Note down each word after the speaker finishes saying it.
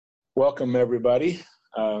Welcome, everybody.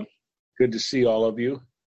 Good to see all of you.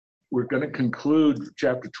 We're going to conclude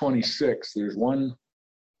chapter 26. There's one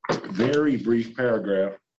very brief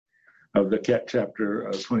paragraph of the chapter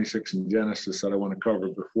 26 in Genesis that I want to cover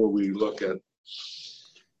before we look at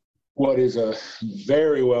what is a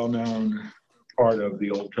very well-known part of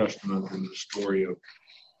the Old Testament and the story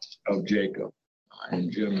of Jacob. And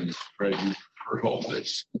Jim and Fred, you've heard all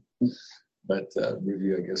this, but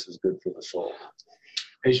review, I guess, is good for the soul.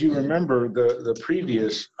 As you remember, the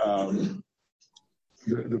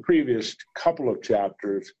previous couple of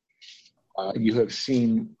chapters, you have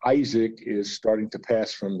seen Isaac is starting to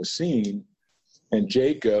pass from the scene, and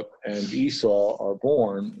Jacob and Esau are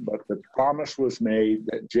born, but the promise was made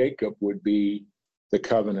that Jacob would be the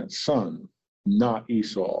covenant son, not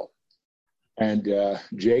Esau. And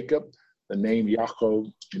Jacob, the name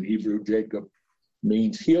Yaakov in Hebrew, Jacob,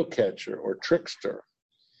 means heel catcher or trickster.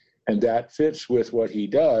 And that fits with what he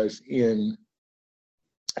does in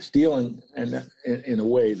stealing, and in a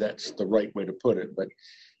way that's the right way to put it, but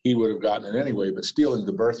he would have gotten it anyway, but stealing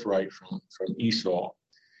the birthright from Esau.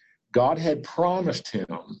 God had promised him,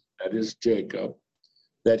 that is Jacob,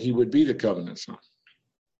 that he would be the covenant son.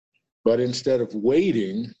 But instead of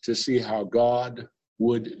waiting to see how God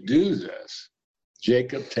would do this,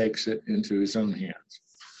 Jacob takes it into his own hands.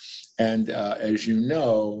 And as you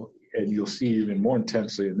know, and you'll see even more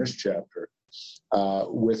intensely in this chapter,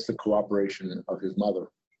 with the cooperation of his mother,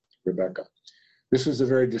 Rebekah. This was a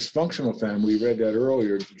very dysfunctional family. We read that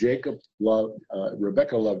earlier.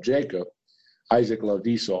 Rebekah loved Jacob, Isaac loved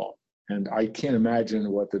Esau. And I can't imagine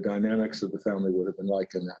what the dynamics of the family would have been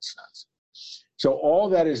like in that sense. So all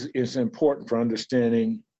that is important for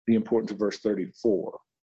understanding the importance of verse 34.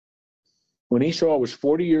 When Esau was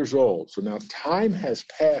 40 years old, so now time has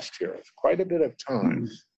passed here, it's quite a bit of time.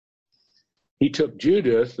 He took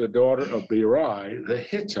Judith, the daughter of Beeri, the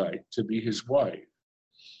Hittite, to be his wife,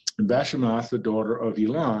 and Basemath, the daughter of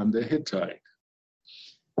Elon, the Hittite.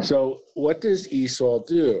 So what does Esau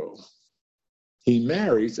do? He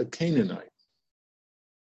marries a Canaanite.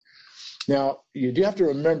 Now, you do have to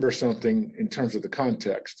remember something in terms of the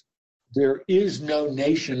context. There is no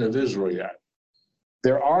nation of Israel yet.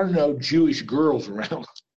 There are no Jewish girls around.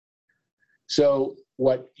 So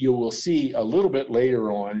what you will see a little bit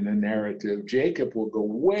later on in the narrative, Jacob will go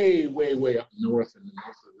way, way, way up north in the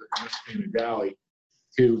north of the Mesopotamian Valley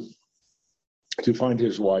to find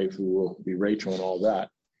his wife, who will be Rachel and all that.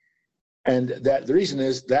 And that the reason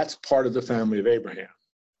is that's part of the family of Abraham.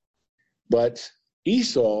 But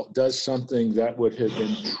Esau does something that would have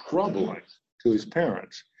been troubling to his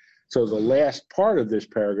parents. So the last part of this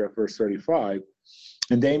paragraph, verse 35,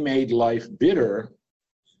 and they made life bitter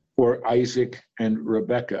for Isaac and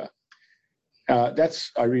Rebekah.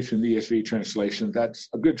 I read from the ESV translation. That's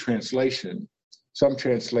a good translation. Some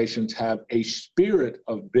translations have a spirit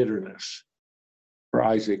of bitterness for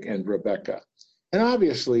Isaac and Rebekah. And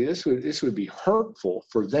obviously this would be hurtful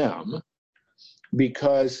for them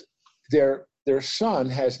because their son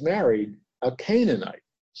has married a Canaanite.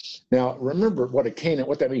 Now remember what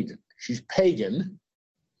that means. She's pagan.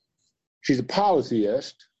 She's a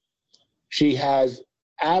polytheist. She has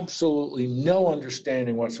absolutely no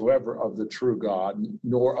understanding whatsoever of the true God,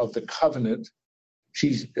 nor of the covenant.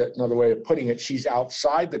 She's, another way of putting it, she's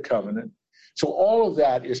outside the covenant. So all of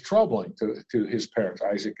that is troubling to his parents,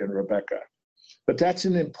 Isaac and Rebekah. But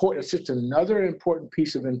it's just another important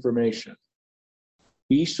piece of information.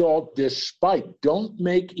 Esau, don't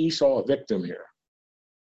make Esau a victim here.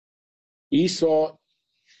 Esau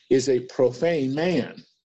is a profane man.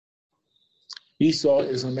 Esau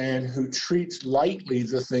is a man who treats lightly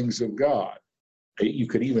the things of God. You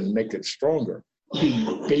could even make it stronger. He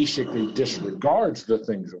basically disregards the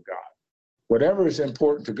things of God. Whatever is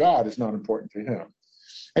important to God is not important to him.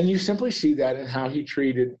 And you simply see that in how he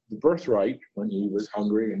treated the birthright when he was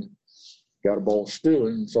hungry and got a bowl of stew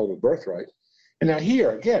and sold the birthright. And now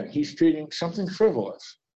here, again, he's treating something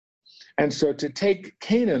frivolous. And so to take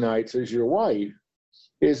Canaanites as your wife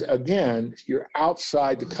is, again, you're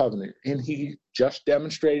outside the covenant. And he just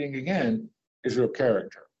demonstrating, again, his real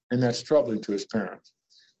character. And that's troubling to his parents.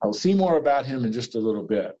 I'll see more about him in just a little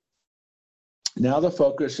bit. Now the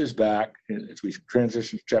focus is back, as we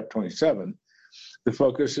transition to chapter 27, the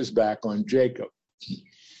focus is back on Jacob.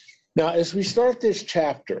 Now, as we start this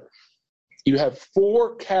chapter, you have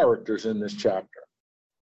four characters in this chapter.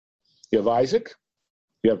 You have Isaac,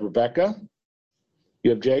 you have Rebekah,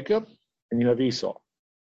 you have Jacob, and you have Esau.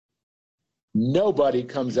 Nobody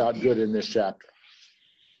comes out good in this chapter.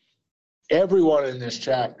 Everyone in this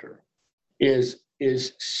chapter is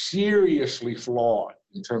seriously flawed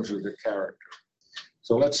in terms of their character.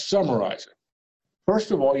 So let's summarize it.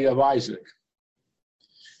 First of all, you have Isaac.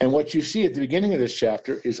 And what you see at the beginning of this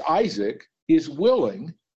chapter is Isaac is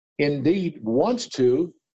willing, indeed wants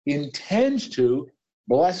to, intends to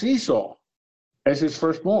bless Esau as his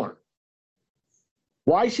firstborn.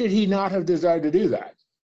 Why should he not have desired to do that?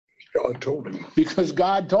 God told him. Because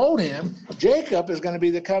God told him Jacob is going to be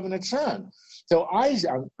the covenant son. So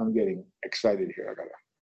Isaac, I'm getting excited here.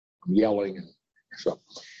 I'm yelling. And so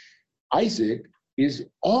Isaac is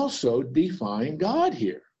also defying God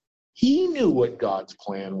here. He knew what God's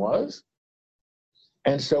plan was.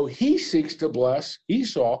 And so he seeks to bless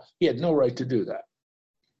Esau. He had no right to do that.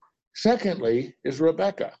 Secondly is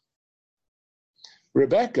Rebekah.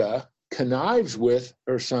 Rebekah connives with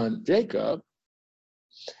her son Jacob.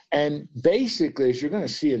 And basically, as you're going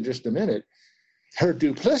to see in just a minute, her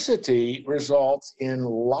duplicity results in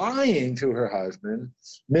lying to her husband,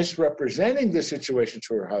 misrepresenting the situation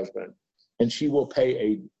to her husband, and she will pay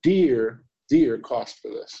a dear, dear cost for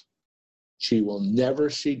this. She will never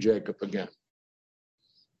see Jacob again.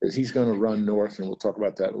 He's going to run north, and we'll talk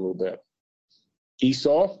about that in a little bit.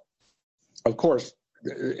 Esau, of course,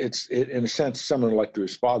 it's in a sense similar like to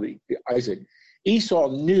his father, Isaac. Esau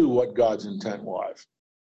knew what God's intent was.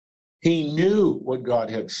 He knew what God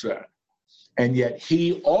had said. And yet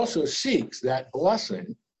he also seeks that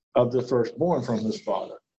blessing of the firstborn from his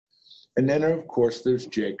father. And then, of course, there's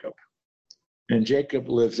Jacob. And Jacob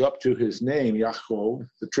lives up to his name, Yaakov,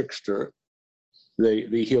 the trickster,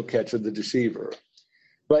 the heel catcher, the deceiver.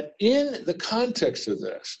 But in the context of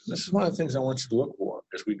this, and this is one of the things I want you to look for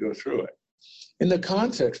as we go through it. In the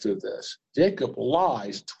context of this, Jacob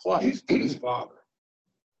lies twice to his father.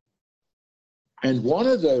 And one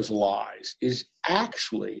of those lies is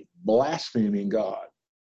actually blaspheming God.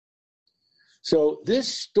 So this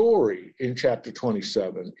story in chapter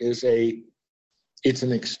 27 it's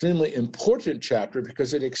an extremely important chapter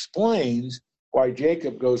because it explains why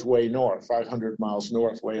Jacob goes way north, 500 miles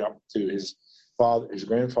north, way up to his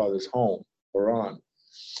grandfather's home, Haran.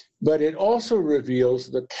 But it also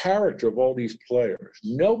reveals the character of all these players.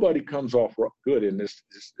 Nobody comes off good in this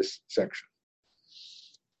section.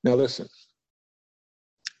 Now listen.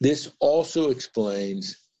 This also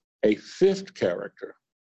explains a fifth character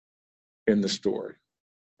in the story.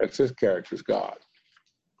 That fifth character is God.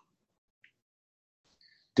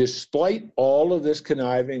 Despite all of this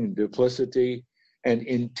conniving and duplicity and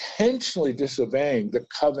intentionally disobeying the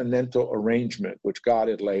covenantal arrangement which God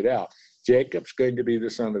had laid out, Jacob's going to be the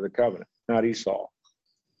son of the covenant, not Esau.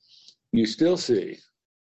 You still see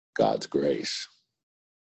God's grace.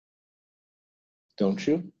 Don't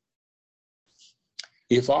you?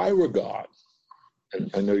 If I were God, and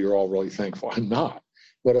I know you're all really thankful I'm not,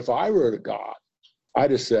 but if I were God,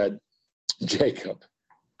 I'd have said, Jacob,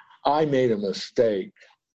 I made a mistake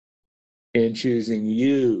in choosing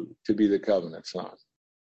you to be the covenant son.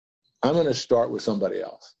 I'm going to start with somebody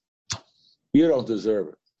else. You don't deserve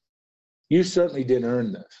it. You certainly didn't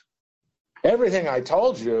earn this. Everything I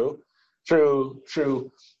told you through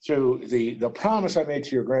the promise I made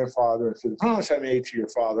to your grandfather and through the promise I made to your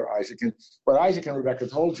father Isaac, and what Isaac and Rebekah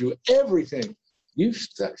told you, everything, you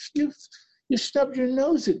stubbed your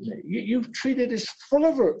nose at me. You've treated as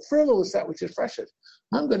frivolous that which is precious.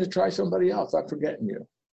 I'm going to try somebody else. I'm forgetting you.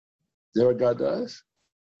 Is that what God does?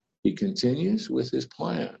 He continues with his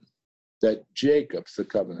plan that Jacob's the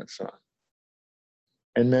covenant son.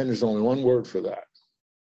 And then there's only one word for that: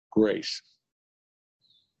 grace.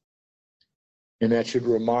 And that should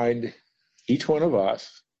remind each one of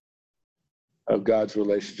us of God's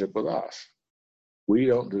relationship with us. We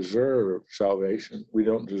don't deserve salvation. We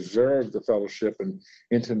don't deserve the fellowship and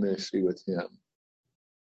intimacy with him.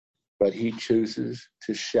 But he chooses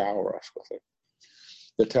to shower us with it.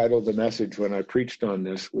 The title of the message when I preached on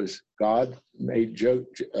this was God made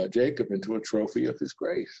Jacob into a trophy of his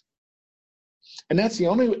grace. And that's the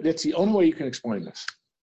only way you can explain this.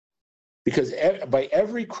 Because by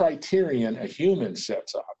every criterion a human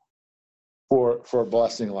sets up for a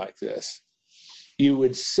blessing like this, you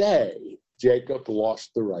would say Jacob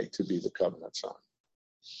lost the right to be the covenant son.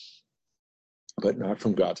 But not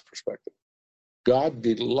from God's perspective. God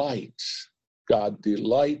delights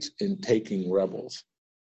in taking rebels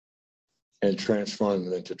and transforming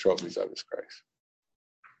them into trophies of his grace.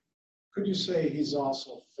 Could you say he's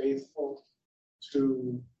also faithful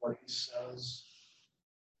to what he says?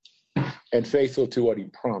 And faithful to what he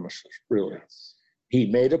promises, really. Yes. He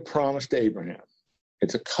made a promise to Abraham.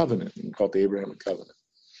 It's a covenant. You can call it the Abrahamic covenant.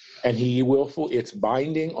 And it's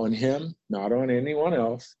binding on him, not on anyone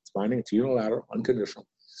else. It's binding, it's unilateral, unconditional.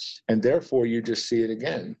 And therefore, you just see it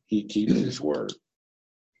again. He keeps his word.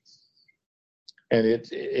 And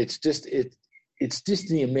it's just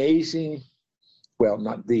the amazing well,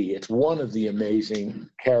 not the, it's one of the amazing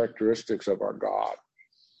characteristics of our God,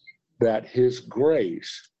 that his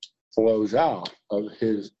grace flows out of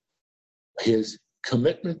his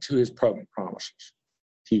commitment to his promises.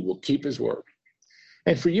 He will keep his word.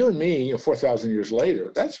 And for you and me, 4,000 years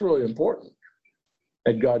later, that's really important,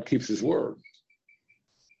 that God keeps his word.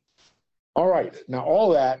 All right, now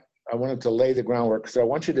all that, I wanted to lay the groundwork because I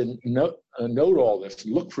want you to note all this,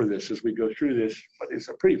 look for this as we go through this, but it's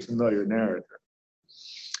a pretty familiar narrative.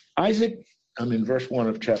 Isaac, I'm in verse 1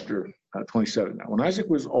 of chapter 27 now. When Isaac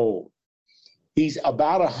was old, he's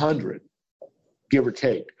about 100, give or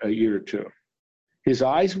take a year or two. His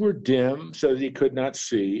eyes were dim so that he could not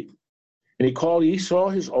see. And he called Esau,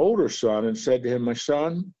 his older son, and said to him, my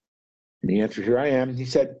son. And he answered, here I am. And he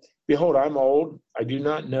said, behold, I'm old. I do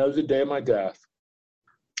not know the day of my death.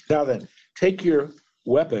 Now then, take your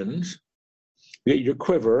weapons, get your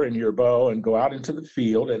quiver and your bow, and go out into the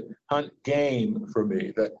field and hunt game for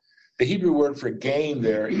me. The Hebrew word for game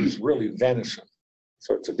there is really venison.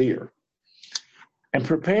 So it's a deer. And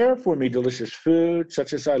prepare for me delicious food,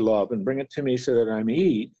 such as I love, and bring it to me so that I may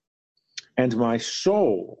eat, and my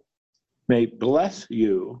soul may bless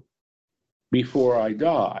you before I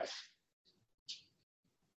die.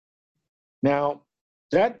 Now,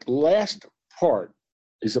 that last part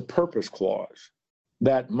is a purpose clause,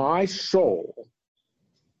 that my soul,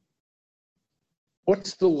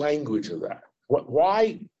 what's the language of that?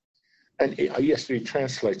 Why? And yes, he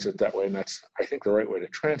translates it that way, and that's, I think, the right way to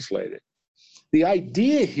translate it. The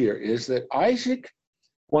idea here is that Isaac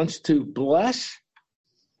wants to bless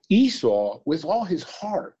Esau with all his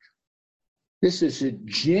heart. This is a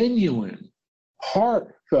genuine,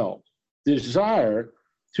 heartfelt desire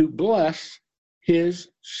to bless his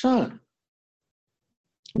son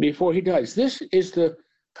before he dies. This is the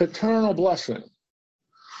paternal blessing,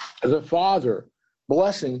 the father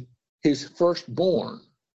blessing his firstborn.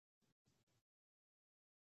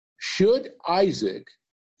 Should Isaac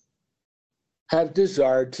have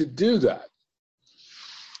desired to do that?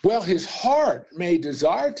 Well, his heart may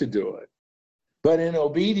desire to do it, but in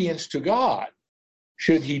obedience to God,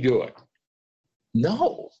 should he do it?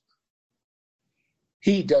 No.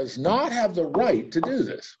 He does not have the right to do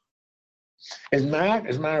this. As a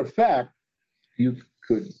matter of fact, you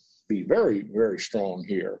could be very, very strong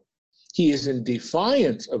here. He is in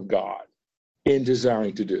defiance of God in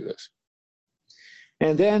desiring to do this.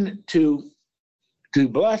 And then to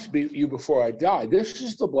bless you before I die. This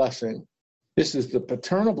is the blessing. This is the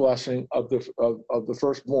paternal blessing of the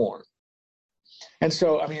firstborn. And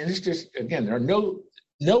so, I mean, it's just, again,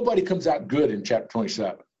 nobody comes out good in chapter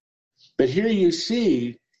 27. But here you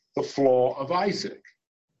see the flaw of Isaac.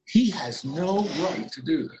 He has no right to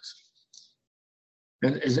do this.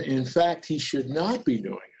 And in fact, he should not be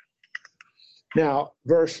doing it. Now,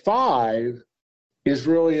 verse 5 is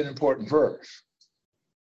really an important verse.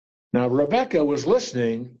 Now, Rebekah was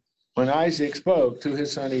listening when Isaac spoke to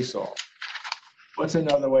his son Esau. What's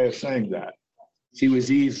another way of saying that? She was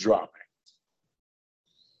eavesdropping.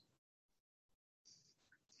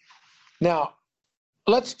 Now,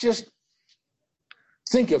 let's just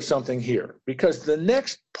think of something here, because the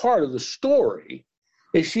next part of the story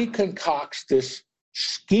is she concocts this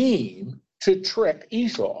scheme to trick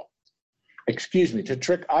to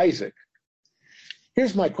trick Isaac.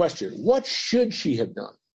 Here's my question. What should she have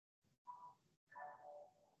done?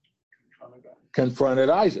 Confronted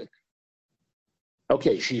Isaac.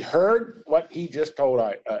 Okay, she heard what he just told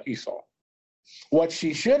Esau. What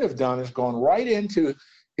she should have done is gone right into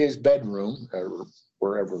his bedroom, or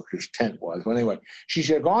wherever his tent was. But anyway, she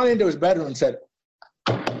should have gone into his bedroom and said,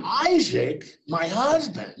 Isaac, my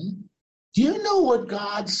husband, do you know what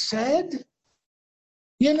God said?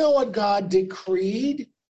 You know what God decreed?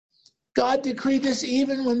 God decreed this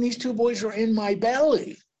even when these two boys were in my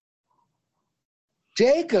belly.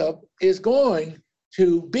 Jacob is going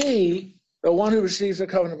to be the one who receives the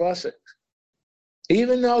covenant blessings,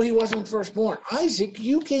 even though he wasn't firstborn. Isaac,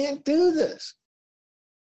 you can't do this.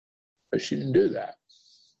 But she didn't do that.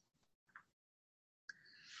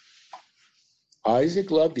 Isaac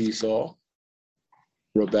loved Esau.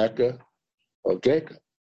 Rebekah loved Jacob.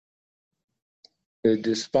 The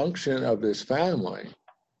dysfunction of this family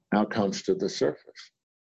now comes to the surface.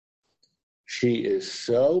 She is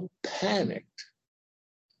so panicked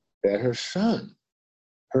that her son,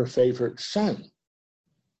 her favorite son,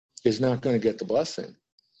 is not going to get the blessing.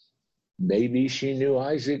 Maybe she knew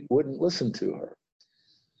Isaac wouldn't listen to her.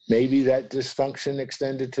 Maybe that dysfunction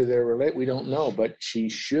extended to their relate. We don't know, but she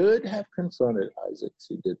should have confronted Isaac.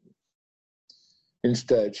 She didn't.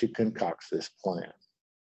 Instead, she concocts this plan.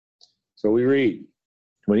 So we read,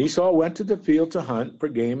 When Esau went to the field to hunt for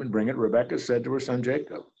game and bring it, Rebekah said to her son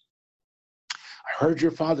Jacob, I heard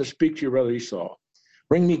your father speak to your brother Esau.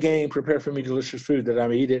 Bring me game, prepare for me delicious food, that I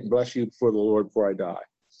may eat it and bless you before the Lord before I die.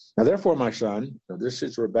 Now therefore, my son, now this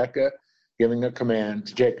is Rebekah giving a command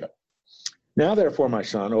to Jacob. Now therefore, my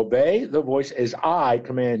son, obey the voice as I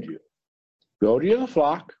command you. Go to the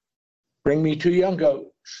flock, bring me 2 young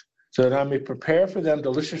goats, so that I may prepare for them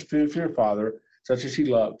delicious food for your father, such as he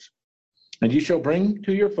loves. And you shall bring it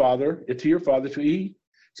to your father to eat,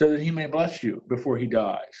 so that he may bless you before he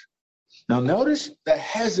dies. Now notice the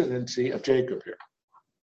hesitancy of Jacob here.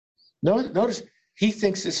 Notice he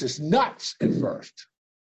thinks this is nuts at first.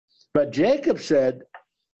 But Jacob said,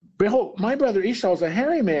 behold, my brother Esau is a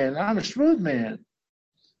hairy man, and I'm a smooth man.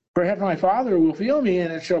 Perhaps my father will feel me,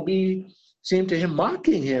 and it shall seem to him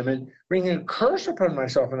mocking him and bringing a curse upon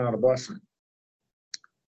myself and not a blessing.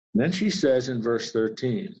 And then she says in verse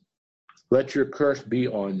 13, let your curse be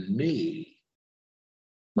on me,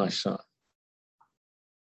 my son.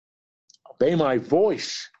 Obey my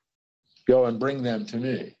voice. Go and bring them to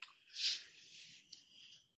me.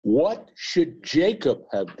 What should Jacob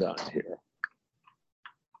have done here?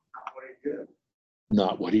 What he did.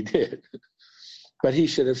 Not what he did. But he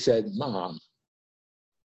should have said, Mom.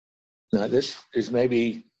 Now, this is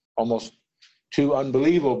maybe almost too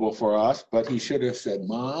unbelievable for us, but he should have said,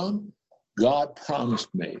 Mom, God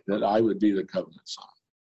promised me that I would be the covenant son.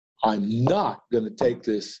 I'm not going to take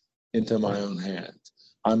this into my own hands.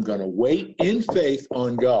 I'm going to wait in faith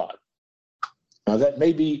on God. Now, that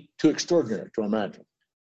may be too extraordinary to imagine.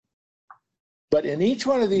 But in each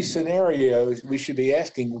one of these scenarios, we should be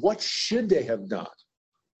asking, what should they have done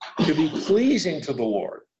to be pleasing to the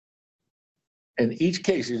Lord? In each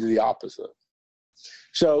case, is the opposite.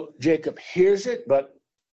 So Jacob hears it, but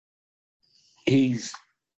he's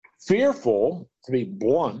fearful, to be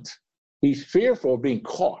blunt, he's fearful of being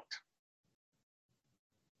caught.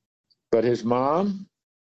 But his mom,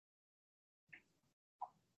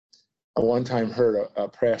 I one time heard a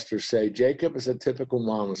pastor say, Jacob is a typical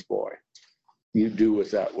mama's boy. You do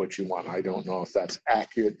with that what you want. I don't know if that's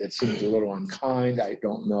accurate. It seems a little unkind. I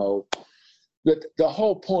don't know. But the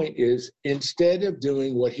whole point is, instead of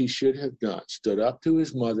doing what he should have done, stood up to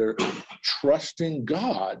his mother, trusting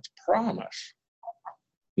God's promise,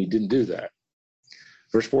 he didn't do that.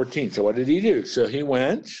 Verse 14, so what did he do? So he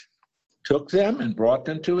went, took them, and brought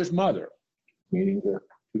them to his mother, meaning the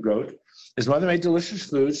 2 goats. His mother made delicious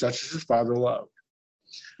food, such as his father loved.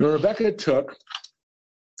 And Rebekah took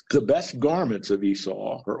the best garments of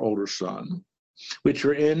Esau, her older son, which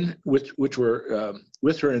were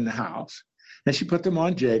with her in the house, and she put them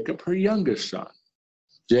on Jacob, her youngest son.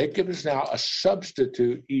 Jacob is now a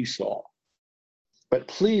substitute Esau. But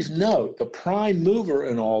please note, the prime mover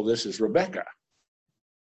in all this is Rebekah.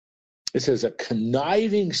 It says a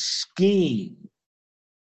conniving scheme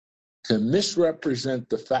to misrepresent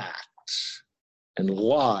the facts and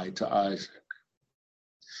lie to Isaac.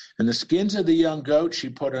 And the skins of the young goat she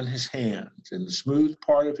put on his hands and the smooth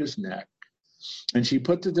part of his neck. And she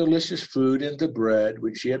put the delicious food and the bread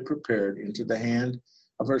which she had prepared into the hand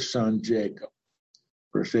of her son Jacob.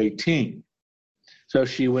 Verse 18. So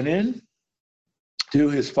she went in to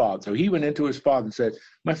his father. So he went into his father and said,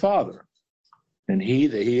 my father. And he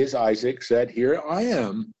is Isaac, said, here I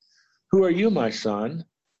am. Who are you, my son?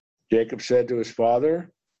 Jacob said to his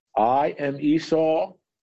father, I am Esau,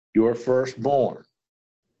 your firstborn.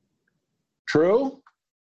 True?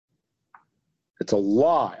 It's a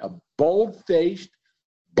lie, a bold-faced,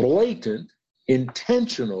 blatant,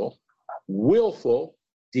 intentional, willful,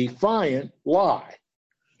 defiant lie.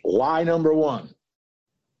 Lie number 1.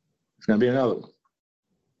 It's going to be another one.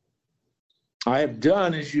 I have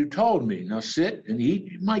done as you told me. Now sit and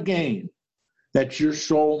eat my gain, that your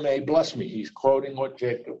soul may bless me. He's quoting what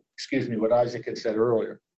Isaac had said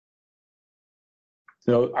earlier.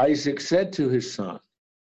 So Isaac said to his son,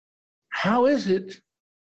 how is it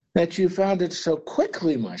that you found it so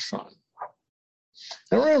quickly, my son?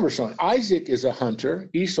 Now remember, son, Isaac is a hunter.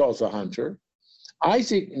 Esau's a hunter.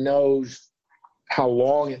 Isaac knows how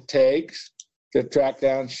long it takes to track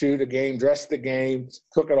down, shoot a game, dress the game,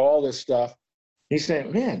 cook it, all this stuff. He's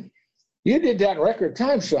saying, man, you did that in record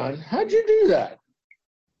time, son. How'd you do that?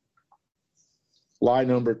 Lie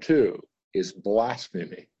number 2 is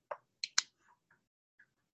blasphemy.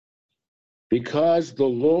 Because the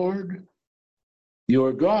Lord,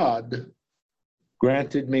 your God,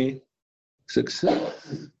 granted me success.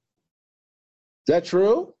 Is that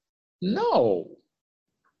true? No.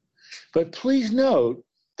 But please note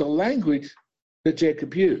the language that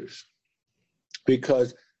Jacob used.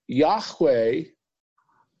 Because Yahweh,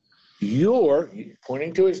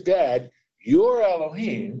 pointing to his dad, your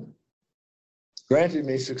Elohim granted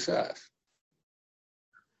me success.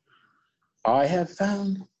 I have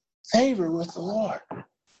found favor with the Lord.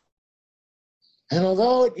 And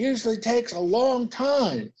although it usually takes a long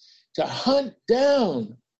time to hunt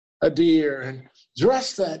down a deer and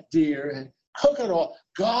dress that deer and cook it all,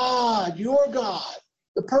 God, your God,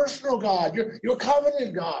 the personal God, your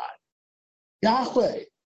covenant God, Yahweh,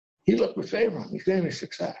 he looked with favor on me. He gave me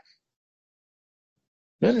success.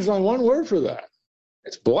 Then there's only one word for that.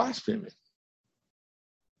 It's blasphemy.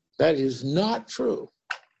 That is not true.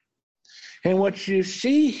 And what you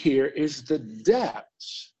see here is the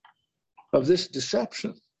depths of this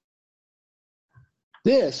deception.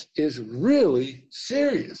 This is really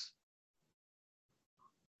serious.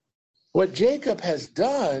 What Jacob has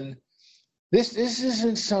done, this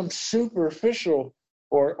isn't some superficial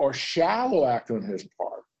or shallow act on his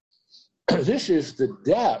part. This is the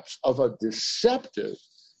depths of a deceptive,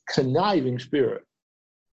 conniving spirit.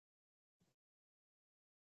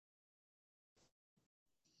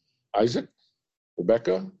 Isaac,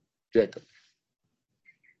 Rebekah, Jacob.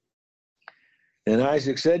 And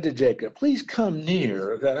Isaac said to Jacob, please come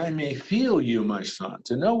near that I may feel you, my son,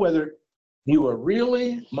 to know whether you are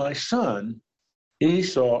really my son,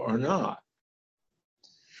 Esau, or not.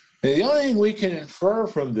 And the only thing we can infer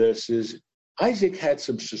from this is Isaac had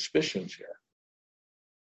some suspicions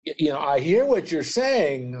here. You know, I hear what you're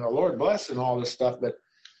saying, the Lord bless and all this stuff, but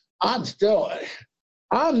I'm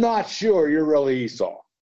not sure you're really Esau.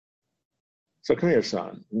 So come here,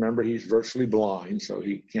 son. Remember, he's virtually blind, so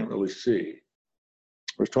he can't really see.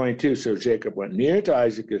 Verse 22, so Jacob went near to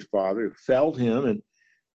Isaac, his father, felled him, and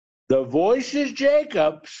the voice is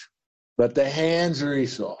Jacob's, but the hands are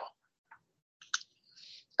Esau.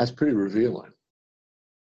 That's pretty revealing.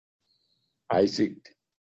 Isaac,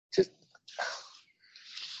 just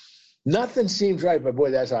nothing seems right, but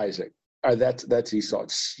boy, that's Isaac. That's Esau.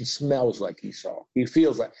 He smells like Esau. He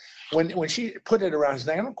feels like. When she put it around his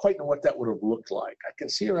neck, I don't quite know what that would have looked like. I can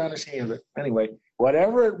see around his hand, but anyway,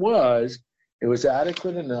 whatever it was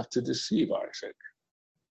adequate enough to deceive Isaac.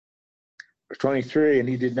 Verse 23, and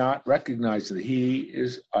he did not recognize that he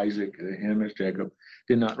is Isaac, and him is Jacob,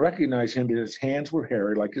 did not recognize him because his hands were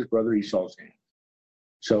hairy like his brother Esau's hands.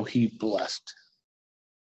 So he blessed.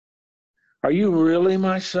 Are you really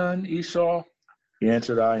my son, Esau? He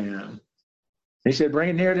answered, I am. He said, bring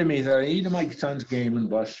it near to me that I eat of my son's game and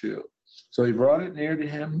bless you. So he brought it near to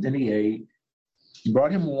him, and he ate. He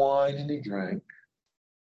brought him wine, and he drank.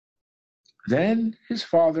 Then his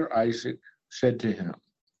father Isaac said to him,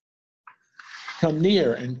 come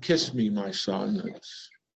near and kiss me, my son. It's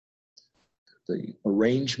the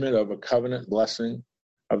arrangement of a covenant blessing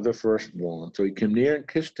of the firstborn. So he came near and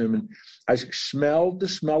kissed him, and Isaac smelled the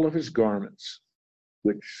smell of his garments,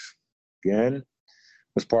 which, again,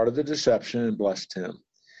 was part of the deception, and blessed him.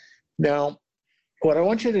 Now, what I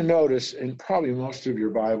want you to notice, in probably most of your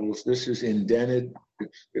Bibles, this is indented.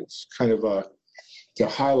 It's kind of to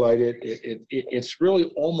highlight it. It's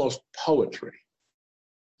really almost poetry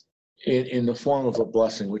in the form of a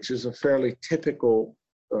blessing, which is a fairly typical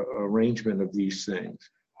arrangement of these things.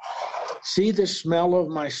 See, the smell of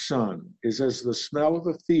my son is as the smell of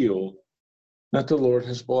a field that the Lord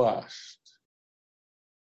has blessed.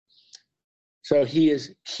 So he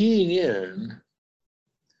is keying in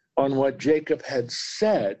on what Jacob had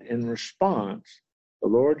said in response. The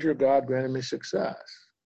Lord your God granted me success.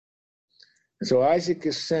 And so Isaac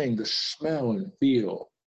is saying the smell and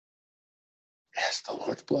feel, yes, the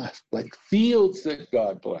Lord's blessed, like fields that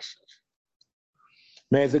God blesses.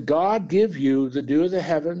 May the God give you the dew of the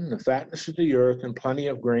heaven, the fatness of the earth, and plenty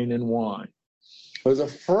of grain and wine. For the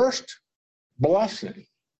first blessing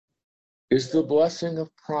is the blessing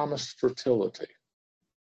of promised fertility.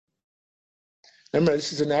 Remember,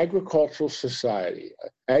 this is an agricultural society,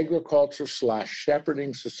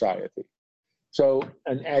 agriculture/shepherding society. So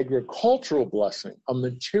an agricultural blessing, a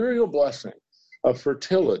material blessing of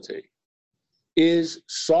fertility is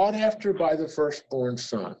sought after by the firstborn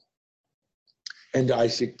son. And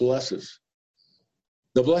Isaac blesses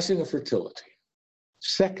the blessing of fertility.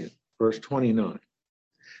 Second, verse 29,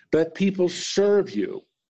 let people serve you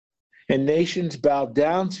and nations bow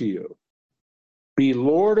down to you. Be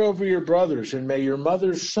Lord over your brothers, and may your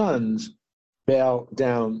mother's sons bow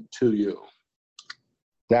down to you.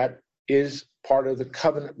 That is part of the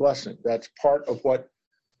covenant blessing. That's part of what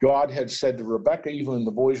God had said to Rebekah, even when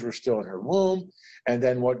the boys were still in her womb, and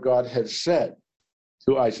then what God had said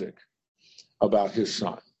to Isaac about his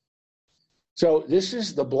son. So this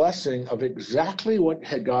is the blessing of exactly what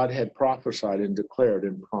God had prophesied and declared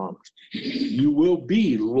and promised. You will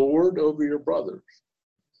be Lord over your brothers.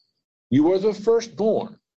 You are the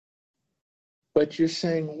firstborn. But you're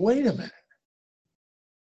saying, wait a minute.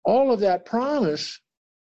 All of that promise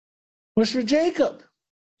was for Jacob.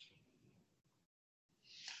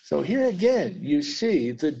 So here again, you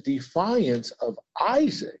see the defiance of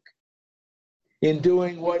Isaac in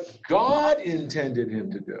doing what God intended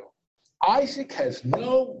him to do. Isaac has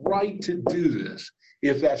no right to do this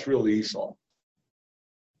if that's really Esau.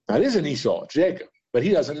 Now, it isn't Esau, it's Jacob, but he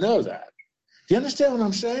doesn't know that. Do you understand what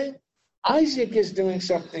I'm saying? Isaac is doing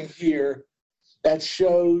something here that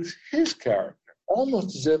shows his character,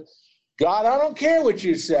 almost as if, God, I don't care what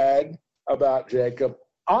you said about Jacob.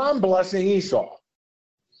 I'm blessing Esau.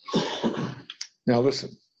 Now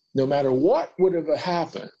listen, no matter what would have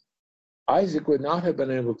happened, Isaac would not have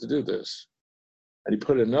been able to do this. And he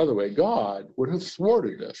put it another way, God would have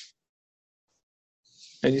thwarted this.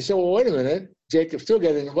 And you say, well, wait a minute, Jacob's still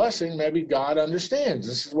getting the blessing. Maybe God understands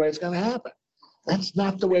this is the way it's going to happen. That's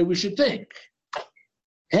not the way we should think.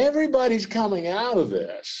 Everybody's coming out of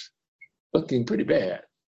this looking pretty bad.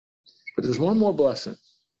 But there's one more blessing.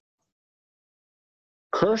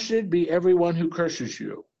 Cursed be everyone who curses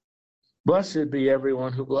you. Blessed be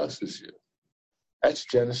everyone who blesses you. That's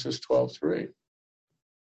Genesis 12:3.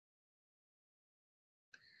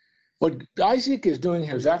 What Isaac is doing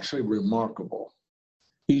here is actually remarkable.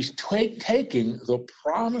 He's taking the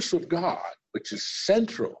promise of God, which is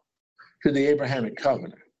central to the Abrahamic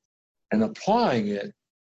covenant, and applying it,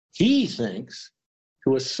 he thinks,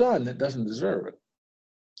 to a son that doesn't deserve it.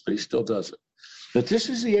 But he still does it. But this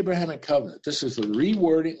is the Abrahamic covenant. This is the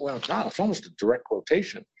rewording, well, it's almost a direct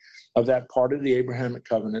quotation of that part of the Abrahamic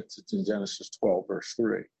covenant that's in Genesis 12, verse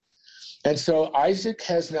 3. And so Isaac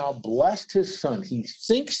has now blessed his son. He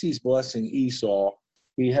thinks he's blessing Esau.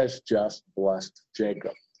 He has just blessed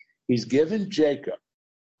Jacob. He's given Jacob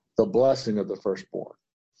the blessing of the firstborn.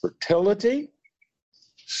 Fertility,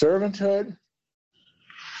 servanthood,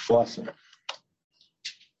 blessing.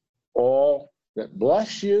 All that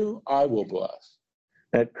bless you, I will bless.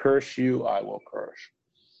 That curse you, I will curse.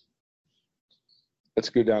 Let's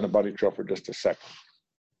go down to Bunny Trail for just a second.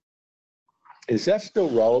 Is that still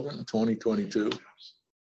relevant in 2022?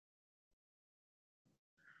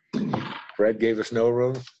 Fred gave us no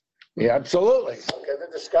room? Yeah, absolutely. Okay, the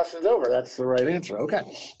discussion's over. That's the right answer. Okay.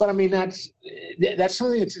 But I mean, that's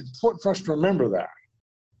something that's important for us to remember that.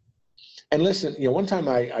 And listen, one time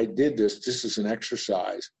I did this just as an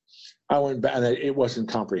exercise. I went back, and it wasn't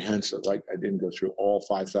comprehensive. I didn't go through all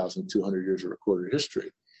 5,200 years of recorded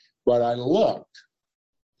history. But I looked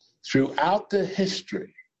throughout the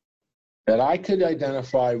history that I could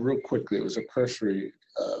identify real quickly. It was a cursory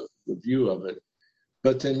review of it.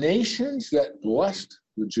 But the nations that blessed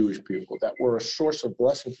the Jewish people, that were a source of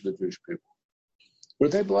blessing for the Jewish people, were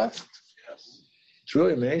they blessed? Yes. It's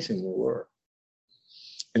really amazing they were.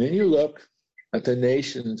 And then you look at the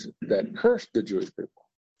nations that cursed the Jewish people.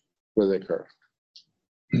 Were they cursed?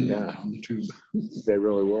 Yeah, they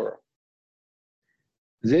really were.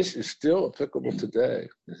 This is still applicable today.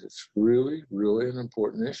 It's really, really an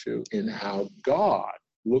important issue in how God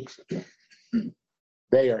looks at them.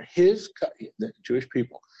 They are his, the Jewish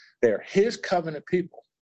people, they are his covenant people.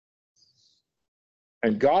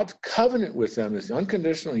 And God's covenant with them is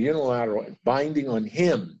unconditional, unilateral, and binding on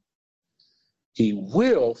him. He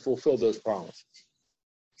will fulfill those promises.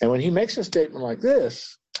 And when he makes a statement like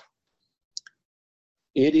this,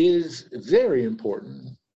 it is very important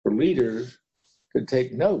for leaders to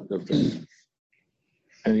take note of this.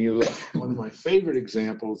 And you look, one of my favorite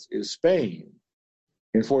examples is Spain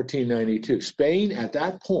in 1492. Spain at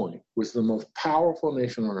that point was the most powerful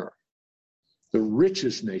nation on earth, the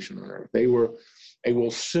richest nation on earth. They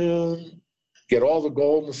will soon get all the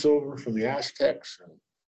gold and silver from the Aztecs and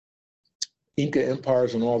Inca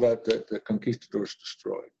empires and all that the conquistadors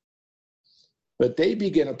destroyed. But they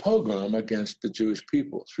begin a pogrom against the Jewish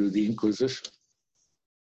people through the Inquisition.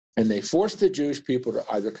 And they forced the Jewish people to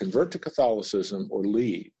either convert to Catholicism or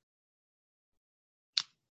leave.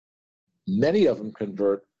 Many of them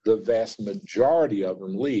convert. The vast majority of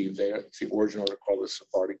them leave. It's the original, they're called the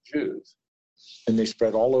Sephardic Jews. And they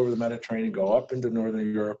spread all over the Mediterranean, go up into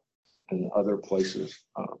Northern Europe and other places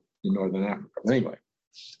in Northern Africa. Anyway,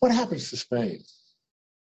 what happens to Spain?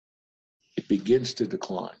 It begins to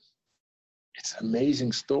decline. It's an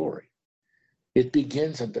amazing story. It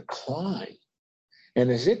begins a decline.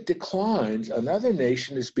 And as it declines, another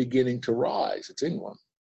nation is beginning to rise. It's England.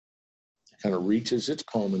 It kind of reaches its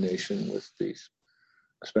culmination with the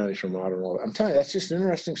Spanish Armada and all that. I'm telling you, that's just an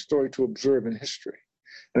interesting story to observe in history.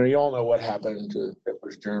 And you all know what happened to that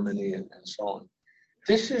was Germany and so on.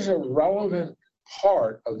 This is a relevant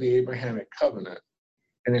part of the Abrahamic covenant.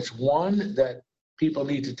 And it's one that people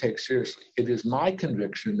need to take seriously. It is my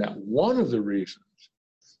conviction that one of the reasons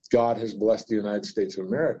God has blessed the United States of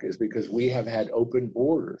America is because we have had open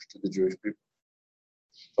borders to the Jewish people.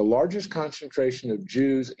 The largest concentration of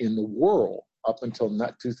Jews in the world up until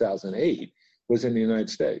 2008 was in the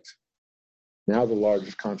United States. Now the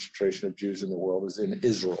largest concentration of Jews in the world is in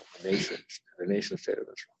Israel, the nation state of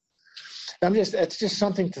Israel. It's just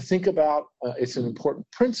something to think about. It's an important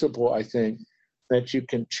principle, I think, that you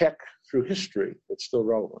can check through history. It's still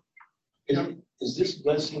relevant. Is this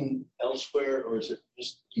blessing elsewhere, or is it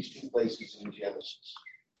just these two places in Genesis?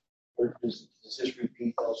 Or does this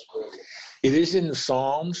repeat elsewhere? It is in the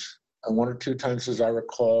Psalms, one or two times as I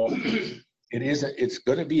recall. It's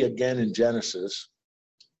going to be again in Genesis.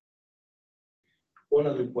 One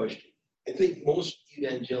other question. I think most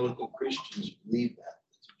evangelical Christians believe that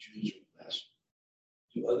the Jews are blessed.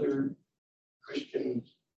 Do other Christian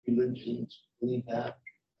religions believe that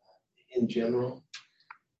in general?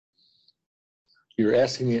 You're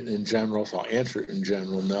asking it in general, so I'll answer it in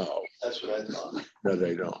general, no. That's what I thought. No,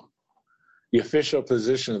 they don't. The official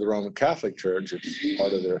position of the Roman Catholic Church, it's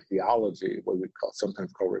part of their theology, what we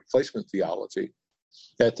sometimes call replacement theology,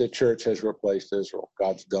 that the church has replaced Israel.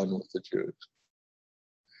 God's done with the Jews.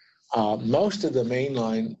 Most of the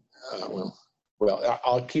mainline,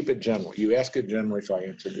 I'll keep it general. You ask it generally, so I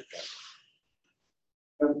answered it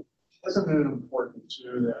generally. Isn't it important,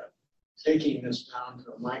 too, that taking this down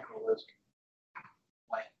to a microism,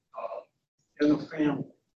 like in the family,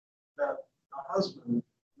 that a husband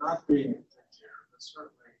not being a dictator, but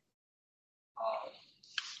certainly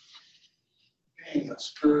being a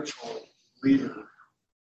spiritual leader,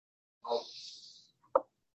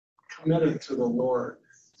 committed to the Lord,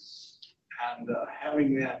 and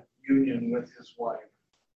having that union with his wife,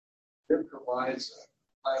 it provides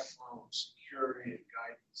a lifelong security and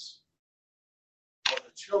guidance for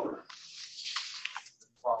the children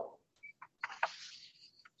that follow.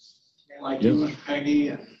 Like you and Peggy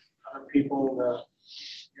and other people that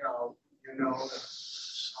you know that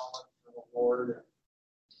solid for the Lord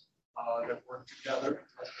and that work together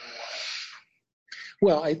as their wife.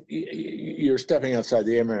 Well, you're stepping outside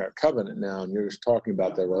the Abrahamic covenant now, and you're just talking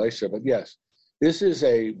about their relationship. But yes, this is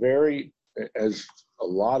a very, as a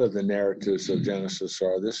lot of the narratives of Genesis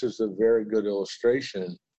are, this is a very good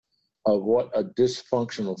illustration of what a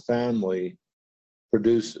dysfunctional family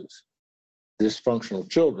produces. Dysfunctional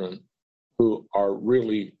children who are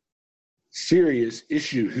really serious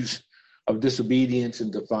issues of disobedience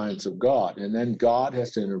and defiance of God. And then God has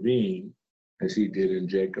to intervene, as he did in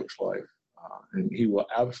Jacob's life. And he will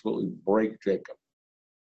absolutely break Jacob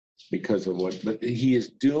because of but he is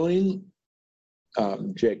doing,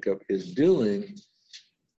 Jacob is doing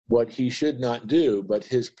what he should not do, but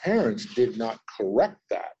his parents did not correct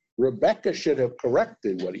that. Rebecca should have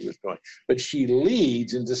corrected what he was doing, but she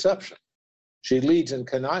leads in deception. She leads in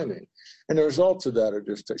conniving. And the results of that are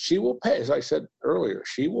just, she will pay, as I said earlier,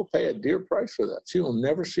 she will pay a dear price for that. She will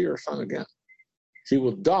never see her son again. She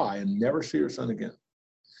will die and never see her son again,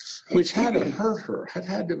 which had to hurt her,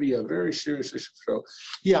 had to be a very serious issue. So,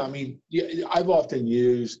 yeah, I mean, I've often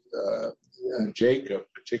used Jacob,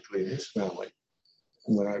 particularly in his family,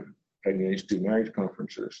 when I used to do marriage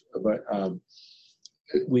conferences. But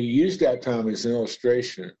we use that time as an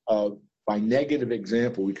illustration of, by negative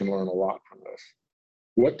example, we can learn a lot from this.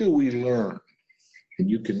 What do we learn? And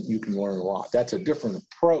you can learn a lot. That's a different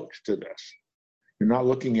approach to this. You're not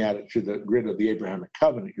looking at it through the grid of the Abrahamic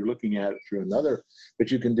covenant. You're looking at it through another,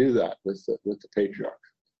 but you can do that with the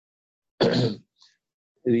patriarchs.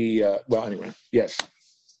 Well, anyway, yes.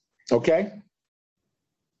 Okay.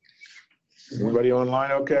 Everybody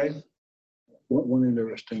online? Okay. One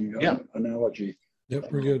interesting analogy.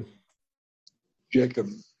 Yep, we're good. Jacob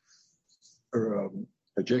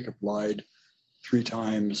lied 3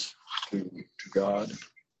 times to God,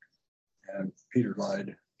 and Peter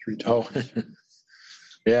lied 3 times. Oh,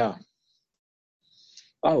 yeah.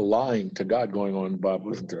 A lot of lying to God going on, Bob,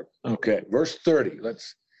 wasn't there? Okay, verse 30.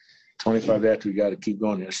 Let's 25 after we got to keep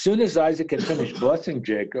going. As soon as Isaac had finished blessing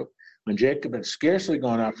Jacob, when Jacob had scarcely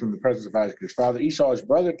gone out from the presence of Isaac, his father Esau, his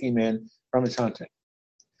brother, came in from his hunting.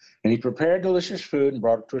 And he prepared delicious food and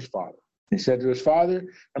brought it to his father. He said to his father,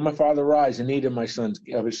 "And my father, rise and eat of his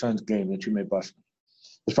son's game, that you may bless me."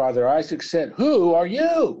 His father Isaac said, "Who are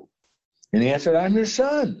you?" And he answered, "I'm your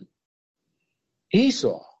son,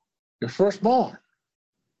 Esau, your firstborn."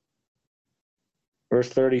 Verse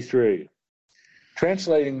 33.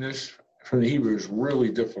 Translating this from the Hebrew is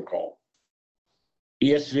really difficult.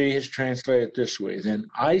 ESV has translated it this way: Then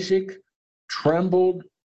Isaac trembled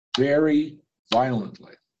very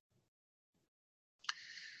violently.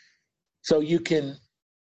 So you can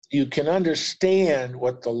you can understand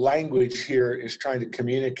what the language here is trying to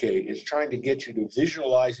communicate. It's trying to get you to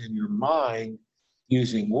visualize in your mind,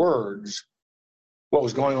 using words, what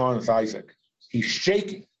was going on with Isaac. He's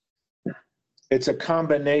shaking. It's a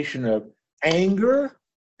combination of anger.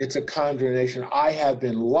 It's a combination, I have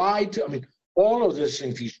been lied to. I mean, all of these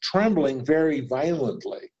things. He's trembling very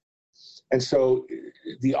violently. And so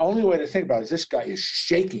the only way to think about it is this guy is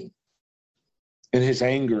shaking in his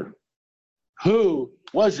anger. Who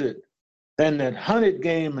was it then that hunted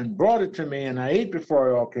game and brought it to me, and I ate before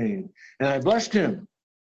I all came, and I blessed him?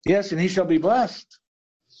 Yes, and he shall be blessed.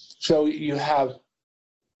 So you have,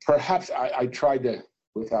 perhaps I tried to,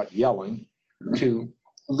 without yelling, to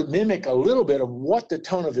mimic a little bit of what the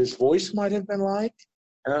tone of his voice might have been like.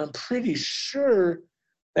 And I'm pretty sure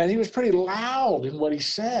that he was pretty loud in what he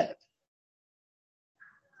said.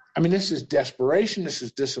 I mean, this is desperation. This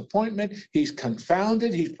is disappointment. He's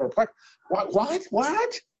confounded. He's perplexed.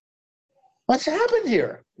 What? What's happened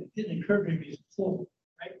here? It didn't occur to me he's full,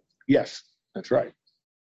 right? Yes, that's right.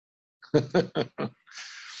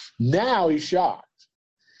 Now he's shocked.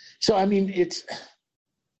 So, I mean,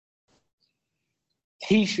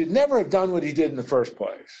 he should never have done what he did in the first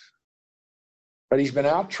place. But he's been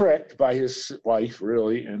out-tricked by his wife,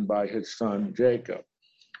 really, and by his son, Jacob.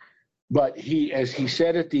 But he, as he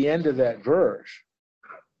said at the end of that verse,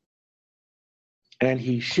 and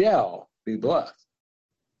he shall be blessed.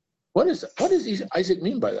 What does Isaac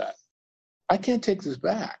mean by that? I can't take this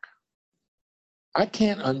back. I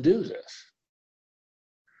can't undo this.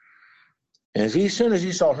 And as soon as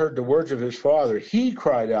Esau heard the words of his father, he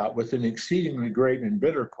cried out with an exceedingly great and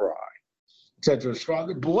bitter cry. He said to his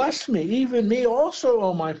father, bless me, even me also,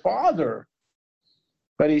 O my father.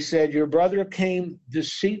 But he said, your brother came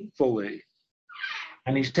deceitfully,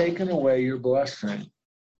 and he's taken away your blessing.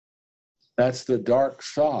 That's the dark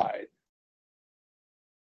side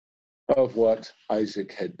of what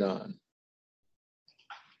Isaac had done.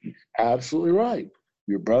 He's absolutely right.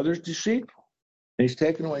 Your brother's deceitful, and he's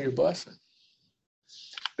taken away your blessing.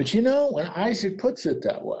 But you know, when Isaac puts it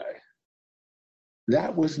that way,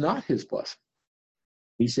 that was not his blessing.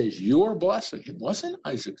 He says, your blessing. It wasn't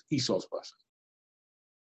Esau's blessing.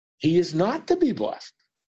 He is not to be blessed.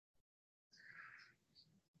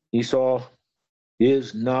 Esau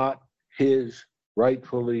is not his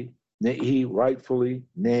he rightfully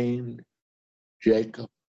named Jacob,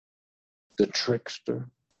 the trickster,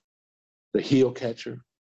 the heel catcher,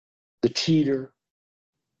 the cheater,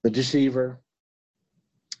 the deceiver.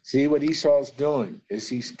 See, what Esau's doing is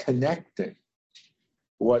he's connecting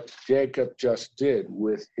what Jacob just did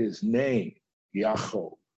with his name,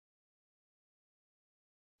 Yaakov.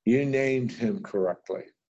 You named him correctly.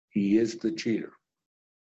 He is the cheater.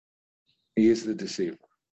 He is the deceiver.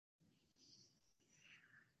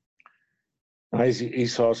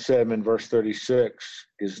 Esau said in verse 36,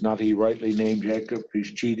 is not he rightly named Jacob,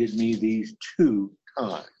 who's cheated me these 2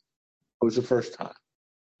 times? What was the first time?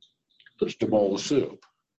 Just a bowl of soup.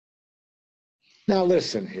 Now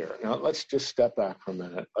listen here. Now let's just step back for a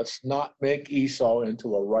minute. Let's not make Esau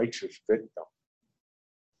into a righteous victim.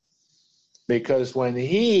 Because when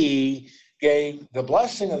he gave the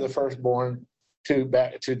blessing of the firstborn to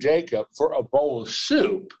Jacob for a bowl of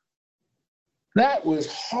soup, that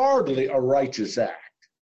was hardly a righteous act.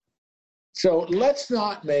 So let's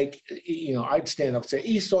not make, I'd stand up and say,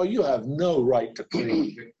 Esau, you have no right to claim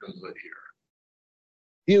victimhood here.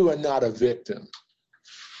 You are not a victim.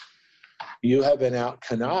 You have been out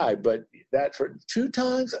connived, but that for 2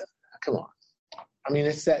 times, come on. I mean,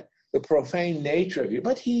 it's the profane nature of you,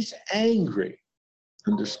 but he's angry,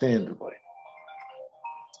 understandably.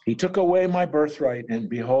 He took away my birthright, and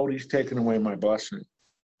behold, he's taken away my blessing.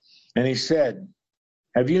 And he said,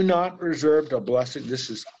 have you not reserved a blessing? This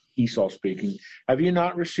is Esau speaking. Have you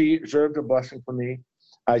not reserved a blessing for me?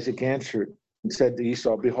 Isaac answered and said to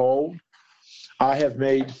Esau, behold, I have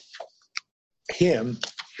made him,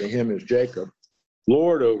 to him is Jacob,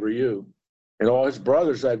 Lord over you. And all his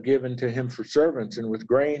brothers I've given to him for servants, and with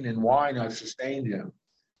grain and wine I've sustained him.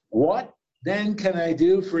 What then can I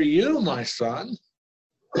do for you, my son?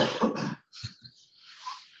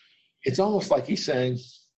 It's almost like he's saying,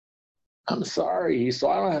 I'm sorry, Esau,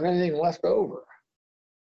 I don't have anything left over.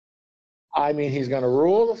 I mean, he's going to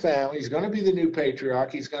rule the family. He's going to be the new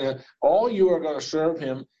patriarch. All you are going to serve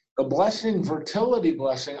him. The blessing, fertility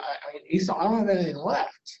blessing, Esau, I don't have anything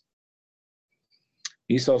left.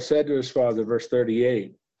 Esau said to his father, verse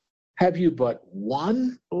 38, have you but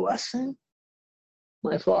one blessing,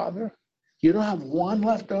 my father? You don't have one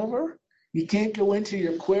left over? You can't go into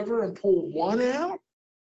your quiver and pull one out?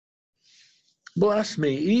 Bless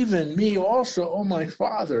me, even me also, oh my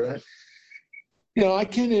father. I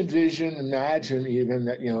can imagine even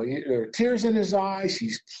that, there are tears in his eyes.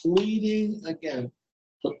 He's pleading again.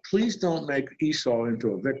 But please don't make Esau into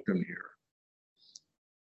a victim here.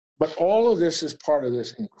 But all of this is part of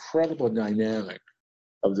this incredible dynamic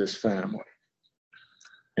of this family.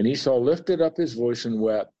 And Esau lifted up his voice and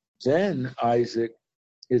wept. Then Isaac,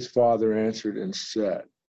 his father, answered and said,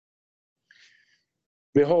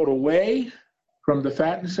 behold, away from the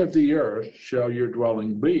fatness of the earth shall your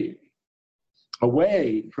dwelling be,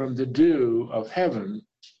 away from the dew of heaven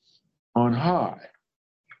on high.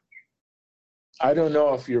 I don't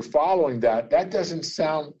know if you're following that. That doesn't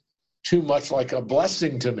sound too much like a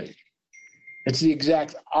blessing to me. It's the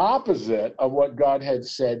exact opposite of what God had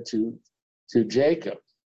said to Jacob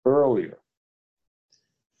earlier.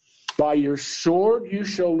 By your sword you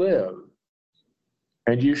shall live,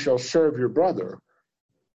 and you shall serve your brother.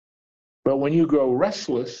 But when you grow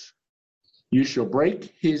restless, you shall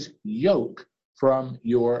break his yoke from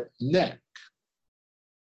your neck.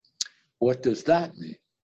 What does that mean?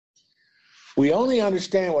 We only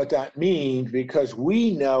understand what that means because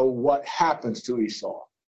we know what happens to Esau.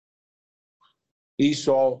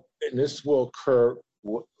 Esau, and this will occur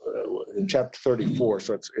in chapter 34,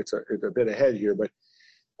 so it's a bit ahead here, but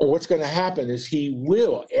what's going to happen is he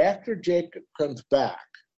will, after Jacob comes back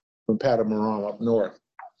from Paddan Aram up north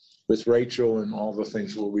with Rachel and all the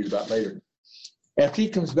things we'll read about later, after he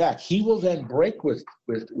comes back, he will then break with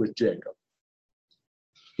Jacob.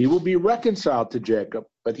 He will be reconciled to Jacob,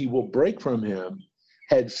 but he will break from him,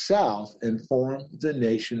 head south, and form the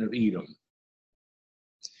nation of Edom.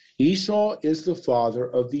 Esau is the father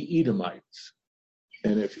of the Edomites.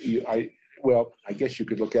 And I guess you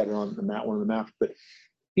could look at it on the map, one of the maps, but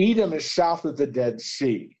Edom is south of the Dead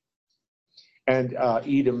Sea. And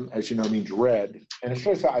Edom, as you know, means red. And it's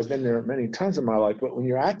first, I've been there many times in my life, but when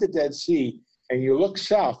you're at the Dead Sea and you look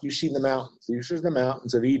south, you see the mountains. These are the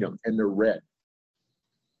mountains of Edom, and they're red.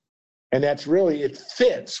 And that's really, it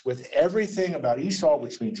fits with everything about Esau,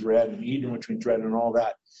 which means red, and Edom, which means red, and all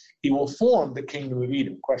that. He will form the kingdom of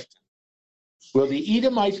Edom. Question: will the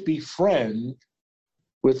Edomites be friends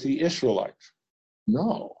with the Israelites?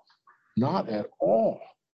 No, not at all.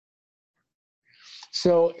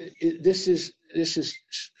 So this is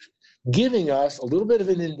giving us a little bit of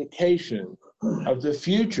an indication of the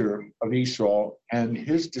future of Esau and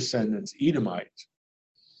his descendants, Edomites.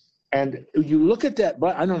 And you look at that,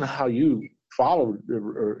 but I don't know how you followed,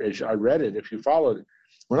 or as I read it, if you followed it.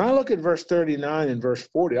 When I look at verse 39 and verse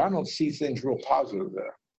 40, I don't see things real positive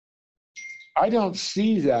there. I don't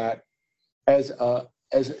see that as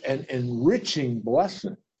an enriching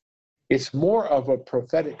blessing. It's more of a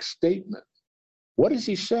prophetic statement. What does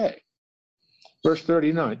he say? Verse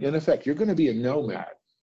 39, in effect, you're going to be a nomad.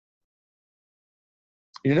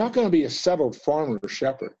 You're not going to be a settled farmer or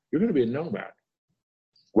shepherd. You're going to be a nomad.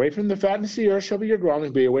 Away from the fatness of the earth shall be your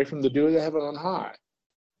dwelling, be away from the dew of the heaven on high.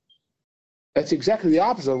 That's exactly the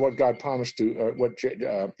opposite of what God promised to, what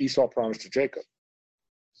Esau promised to Jacob.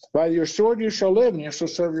 By your sword you shall live, and you shall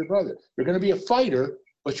serve your brother. You're going to be a fighter,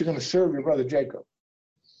 but you're going to serve your brother Jacob.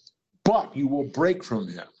 But you will break from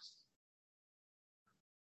him.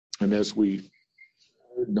 And as we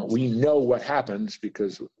know what happens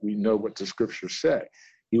because we know what the scriptures say,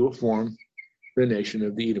 he will form the nation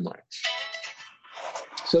of the Edomites.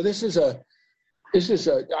 So this is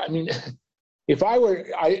I mean, if I were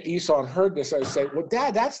Esau and heard this, I would say, well,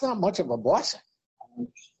 Dad, that's not much of a blessing.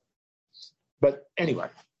 But anyway,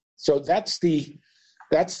 so that's the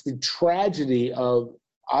tragedy of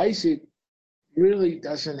Isaac really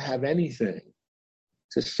doesn't have anything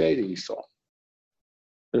to say to Esau.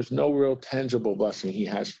 There's no real tangible blessing he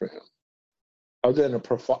has for him, other than a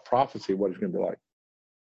prophecy of what he's going to be like.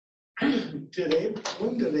 When did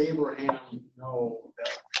Abraham know that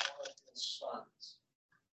one of his sons,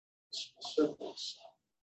 a specific son,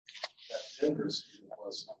 that did receive the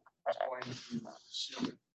blessing, was going to be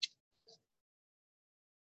Syria?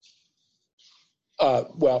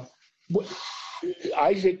 Well,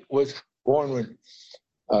 Isaac was born when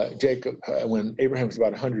when Abraham was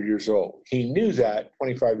about 100 years old. He knew that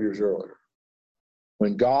 25 years earlier.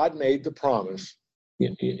 When God made the promise,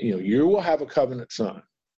 you will have a covenant son.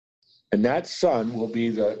 And that son will be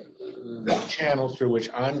the channel through which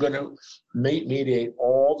I'm going to mediate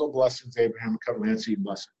all the blessings Abraham covenant seed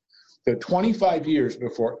blessing. So 25 years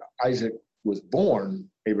before Isaac was born,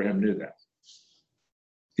 Abraham knew that.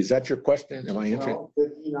 Is that your question? Am I answering? Well,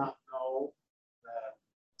 did he not know that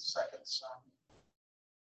second son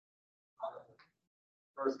out of the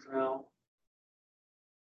birth canal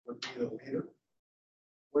would be the leader?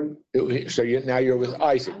 So now you're with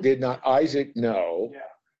Isaac. Did not Isaac know? Yeah.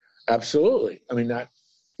 Absolutely. I mean,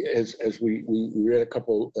 as we read a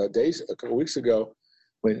couple weeks ago,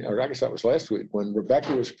 or I guess that was last week, when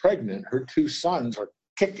Rebecca was pregnant, her two sons are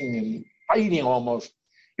kicking and fighting almost.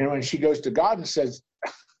 And when she goes to God and says,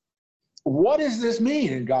 what does this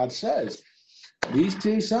mean? And God says, these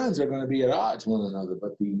two sons are going to be at odds with one another,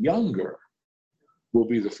 but the younger will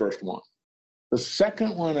be the first one. The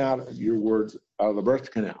second one out, your words, out of the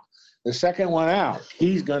birth canal. The second one out,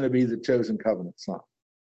 he's going to be the chosen covenant son.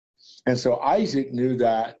 And so Isaac knew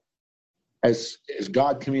that. As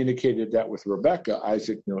God communicated that with Rebekah,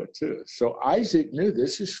 Isaac knew it too. So Isaac knew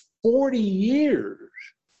this is 40 years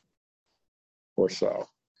or so.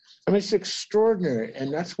 I mean, it's extraordinary.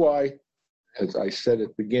 And that's why, as I said at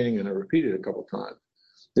the beginning, and I repeated a couple times,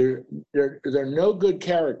 there are no good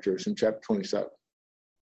characters in chapter 27.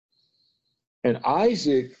 And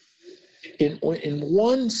Isaac, in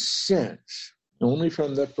one sense, only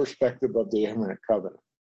from the perspective of the Abrahamic covenant,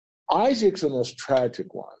 Isaac's the most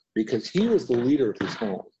tragic one because he was the leader of his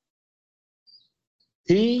home.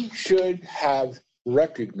 He should have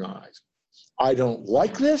recognized, I don't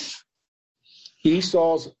like this.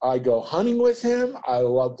 Esau's, I go hunting with him. I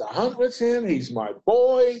love to hunt with him. He's my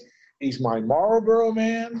boy. He's my Marlboro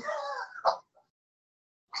man.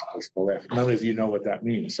 None of you know what that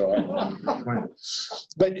means. So,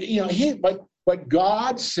 but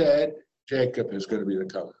God said Jacob is going to be the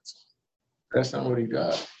covenant. That's not what he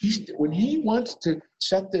does. When he wants to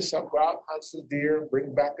set this up, go out, hunt some deer,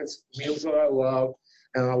 bring back his meals that I love,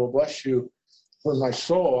 and I will bless you with my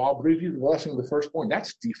soul. I'll bring you the blessing of the firstborn.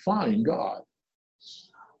 That's defying God.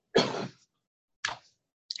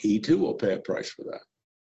 He too will pay a price for that.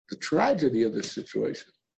 The tragedy of this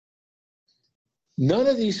situation. None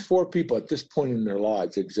of these four people at this point in their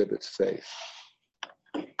lives exhibits faith.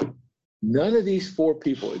 None of these four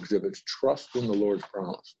people exhibits trust in the Lord's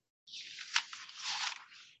promise.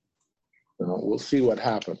 We'll see what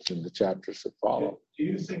happens in the chapters that follow. Do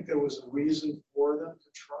you think there was a reason for them to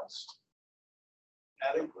trust?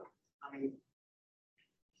 Adequate? I mean,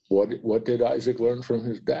 what did Isaac learn from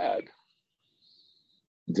his dad?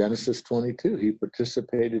 Genesis 22, he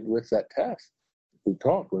participated with that test. We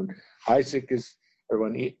talked when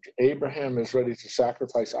when Abraham is ready to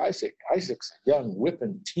sacrifice Isaac. Isaac's a young,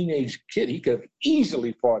 whipping teenage kid. He could have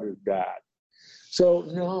easily fought his dad. So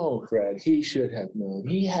no, Fred, he should have known.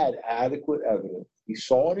 He had adequate evidence. He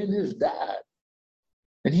saw it in his dad.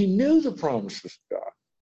 And he knew the promises of God.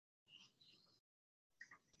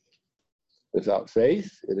 Without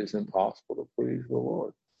faith, it is impossible to please the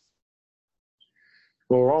Lord.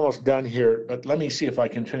 Well, we're almost done here, but let me see if I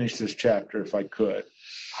can finish this chapter, if I could.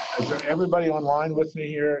 Is there everybody online with me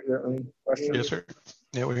here? Any questions? Yes, sir.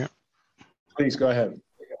 Yeah, we're here. Please go ahead.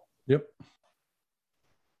 Yep.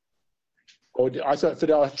 Oh, I thought,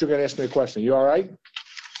 Fidel, you were going to ask me a question. You all right?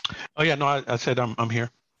 Oh, yeah, no, I said I'm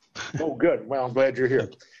here. Oh, good. Well, I'm glad you're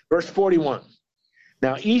here. Verse 41.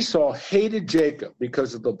 Now Esau hated Jacob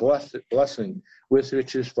because of the blessing with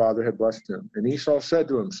which his father had blessed him. And Esau said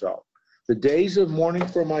to himself, the days of mourning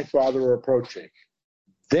for my father are approaching.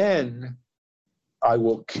 Then I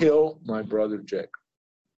will kill my brother Jacob.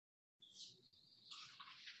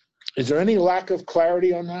 Is there any lack of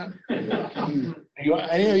clarity on that?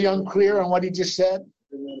 Any of you unclear on what he just said?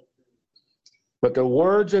 But the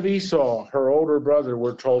words of Esau, her older brother,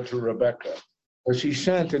 were told to Rebekah. As she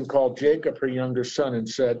sent and called Jacob, her younger son, and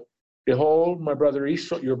said, behold, my brother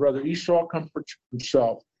Esau, your brother Esau comforts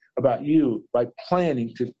himself about you by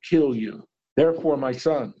planning to kill you. Therefore, my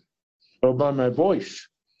son, obey my voice.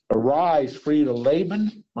 Arise, flee to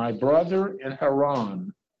Laban, my brother in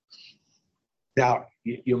Haran. Now,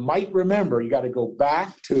 you might remember, you got to go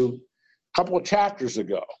back to a couple of chapters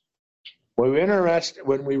ago when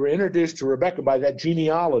we were introduced to Rebekah by that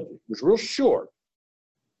genealogy. It was real short,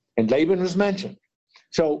 and Laban was mentioned.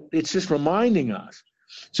 So it's just reminding us.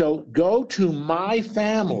 So go to my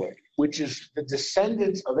family, which is the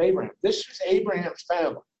descendants of Abraham. This is Abraham's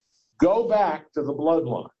family. Go back to the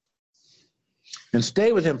bloodline and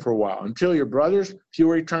stay with him for a while until your brother's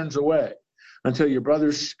fury turns away, until your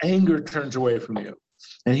brother's anger turns away from you,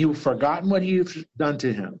 and he will forgotten what you've done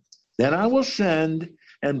to him. Then I will send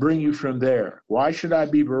and bring you from there. Why should I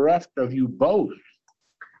be bereft of you both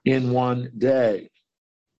in one day?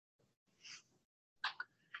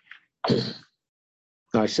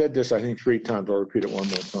 I said this, I think, 3 times. I'll repeat it one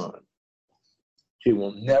more time. She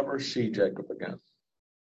will never see Jacob again.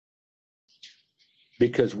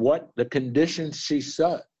 Because what the conditions she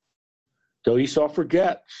set. So Esau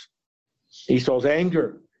forgets. Esau's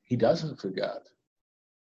anger, he doesn't forget.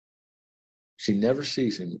 She never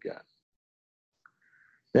sees him again.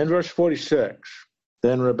 Then verse 46.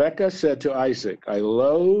 Then Rebekah said to Isaac, I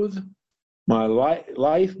loathe My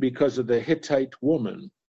life because of the Hittite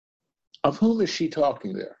woman. Of whom is she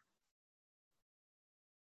talking there?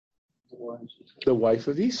 The wife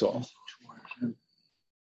of Esau.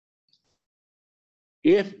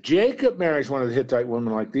 If Jacob marries one of the Hittite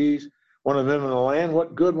women like these, one of them in the land,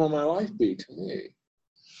 what good will my life be to me?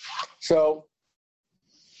 So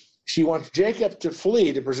she wants Jacob to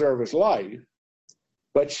flee to preserve his life,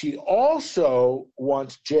 but she also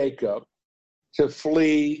wants Jacob to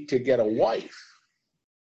flee to get a wife.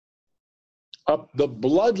 Up the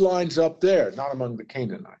bloodline's up there, not among the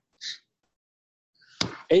Canaanites.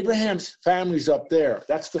 Abraham's family's up there.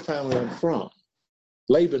 That's the family I'm from.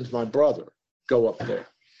 Laban's my brother. Go up there.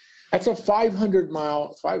 That's a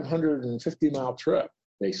 550-mile trip,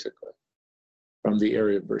 basically, from the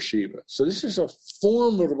area of Beersheba. So this is a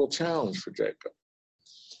formidable challenge for Jacob.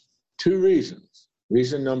 2 reasons.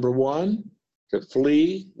 Reason number 1, to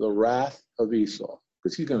flee the wrath of Esau,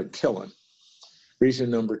 because he's going to kill him. Reason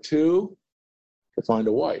number 2, to find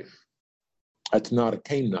a wife. That's not a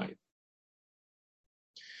Canaanite.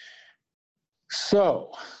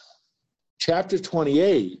 So, chapter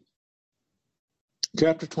 28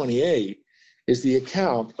 is the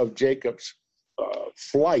account of Jacob's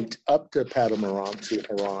flight up to Paddan Aram, to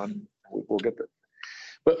Haran. We'll get there.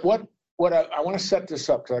 But what I want to set this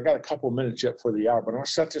up, because I got a couple of minutes yet for the hour, but I want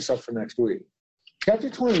to set this up for next week. Chapter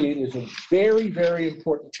 28 is a very, very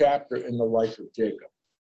important chapter in the life of Jacob.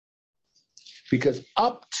 Because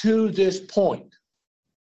up to this point,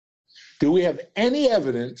 do we have any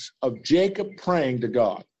evidence of Jacob praying to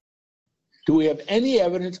God? Do we have any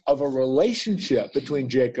evidence of a relationship between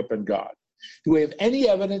Jacob and God? Do we have any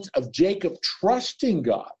evidence of Jacob trusting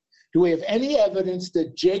God? Do we have any evidence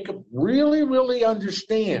that Jacob really, really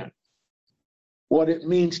understands what it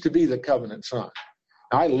means to be the covenant son?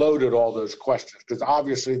 I loaded all those questions because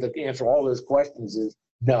obviously the answer to all those questions is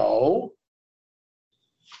no.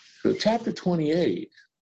 So chapter 28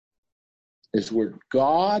 is where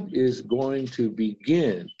God is going to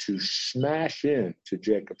begin to smash into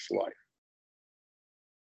Jacob's life.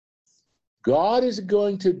 God is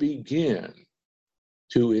going to begin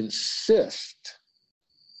to insist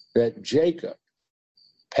that Jacob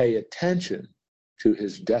pay attention to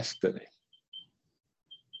his destiny.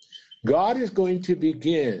 God is going to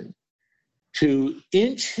begin to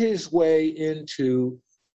inch his way into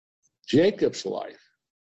Jacob's life.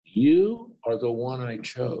 You are the one I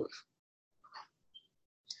chose.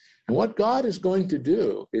 And what God is going to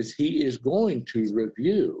do is he is going to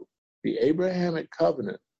review the Abrahamic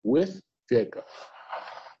covenant with Jacob.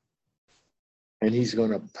 And he's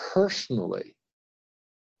going to personally,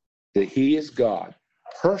 that he is God,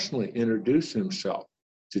 personally introduce himself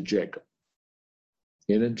to Jacob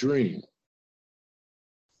in a dream.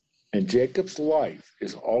 And Jacob's life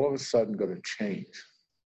is all of a sudden going to change.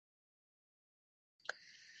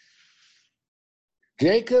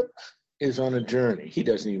 Jacob is on a journey. He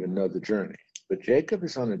doesn't even know the journey, but Jacob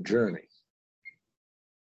is on a journey.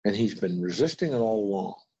 And he's been resisting it all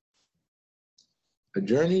along. A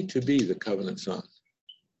journey to be the covenant son.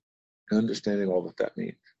 Understanding all that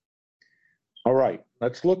means. All right,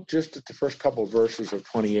 let's look just at the first couple of verses of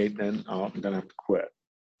 28, then I'm going to have to quit.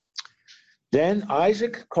 Then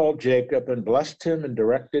Isaac called Jacob and blessed him and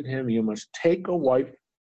directed him, you must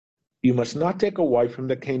not take a wife from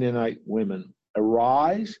the Canaanite women.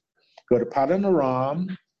 Arise, go to Paddan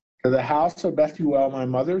Aram, to the house of Bethuel, my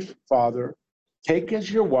mother's father. Take as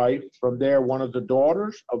your wife from there one of the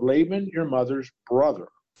daughters of Laban, your mother's brother.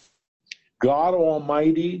 God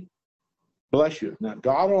Almighty bless you. Now,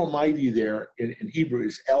 God Almighty there in Hebrew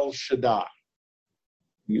is El Shaddai.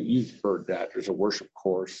 You've heard that. There's a worship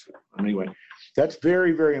course. Anyway, that's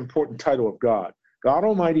very, very important title of God. God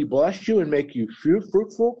Almighty bless you and make you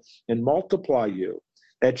fruitful and multiply you,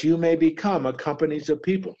 that you may become a company of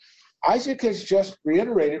people. Isaac has just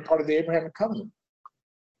reiterated part of the Abrahamic covenant.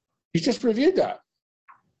 He's just reviewed that.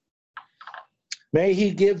 May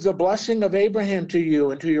he give the blessing of Abraham to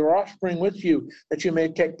you and to your offspring with you, that you may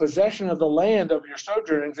take possession of the land of your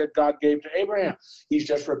sojournings that God gave to Abraham. He's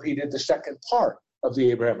just repeated the second part of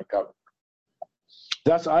the Abrahamic covenant.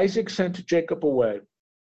 Thus Isaac sent Jacob away.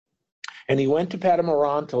 And he went to Paddan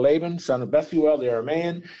Aram to Laban, son of Bethuel the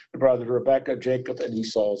Aramean, the brother of Rebekah, Jacob, and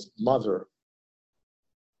Esau's mother.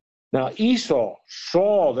 Now Esau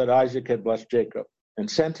saw that Isaac had blessed Jacob and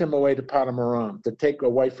sent him away to Paddan Aram to take a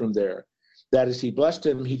wife from there. That as he blessed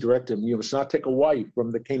him, he directed him, you must not take a wife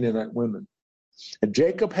from the Canaanite women. And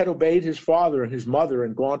Jacob had obeyed his father and his mother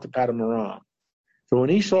and gone to Paddan Aram. So when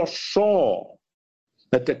Esau saw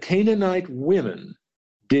that the Canaanite women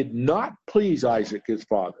did not please Isaac his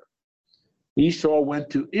father, Esau went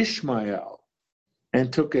to Ishmael,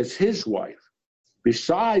 and took as his wife,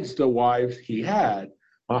 besides the wives he had,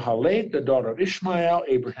 Mahalet, the daughter of Ishmael,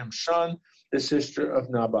 Abraham's son, the sister of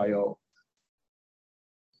Nabaioth.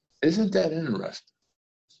 Isn't that interesting?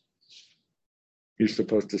 You're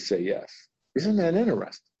supposed to say yes. Isn't that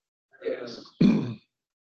interesting? Yes.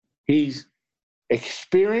 He's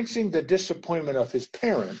experiencing the disappointment of his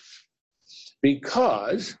parents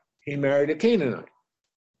because he married a Canaanite.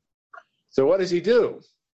 So what does he do?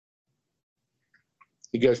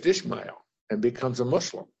 He goes to Ishmael and becomes a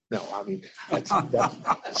Muslim. No, I mean, that's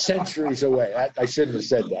centuries away. I shouldn't have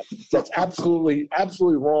said that. That's absolutely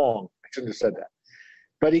wrong. I shouldn't have said that.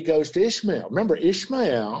 But he goes to Ishmael. Remember,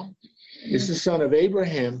 Ishmael is the son of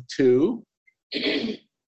Abraham to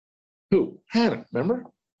who? Hannah, remember?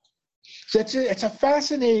 So it's a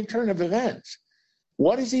fascinating turn of events.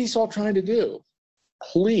 What is Esau trying to do?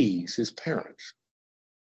 Please his parents.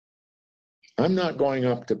 I'm not going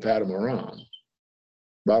up to Padam Aram,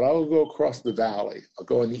 but I'll go across the valley. I'll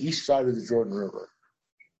go on the east side of the Jordan River,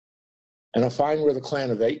 and I'll find where the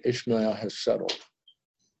clan of Ishmael has settled.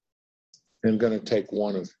 And I'm going to take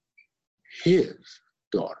one of his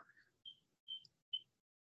daughters.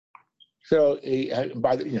 So he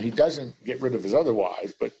doesn't get rid of his other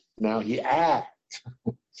wives, but now he adds.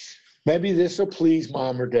 Maybe this will please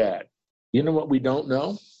mom or dad. You know what we don't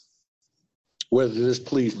know? Whether this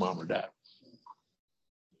please mom or dad.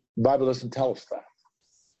 The Bible doesn't tell us that.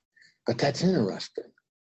 But that's interesting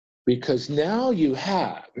because now you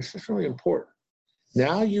have, this is really important,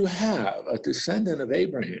 now you have a descendant of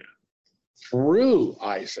Abraham through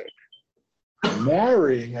Isaac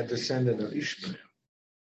marrying a descendant of Ishmael.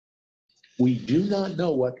 We do not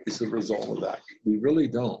know what is the result of that. We really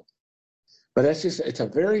don't. But it's a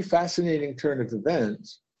very fascinating turn of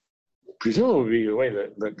events, presumably the way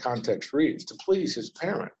that the context reads, to please his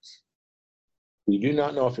parents. We do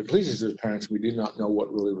not know if it pleases his parents. We do not know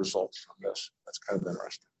what really results from this. That's kind of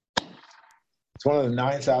interesting. It's one of the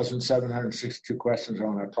 9,762 questions I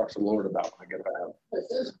want to talk to the Lord about when I get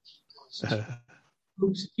back.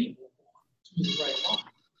 Moves people to the right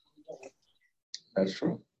line. That's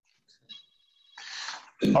true.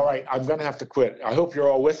 All right, I'm going to have to quit. I hope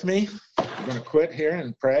you're all with me. I'm going to quit here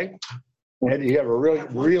and pray. And you have a really,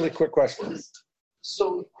 really quick question.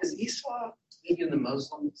 So is Esau maybe in the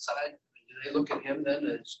Muslim side? Do they look at him then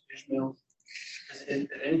as Ishmael? Is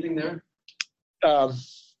anything there?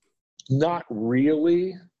 Not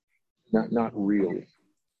really. Not really.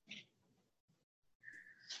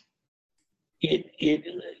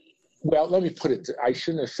 Well, let me put it. I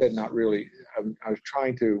shouldn't have said not really. I was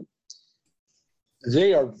trying to.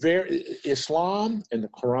 They are Islam, and the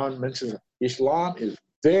Quran mentions Islam is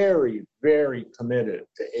very, very committed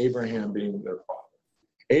to Abraham being their father.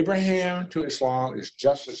 Abraham to Islam is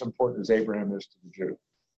just as important as Abraham is to the Jew.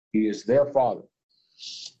 He is their father.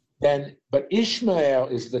 But Ishmael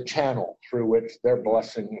is the channel through which their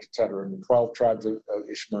blessing, etc. And the 12 tribes of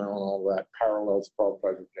Ishmael and all that parallels 12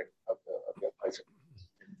 tribes of Isaac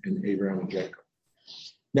and Abraham and Jacob.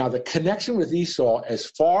 Now, the connection with Esau, as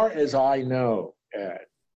far as I know, Ed,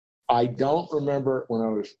 I don't remember when I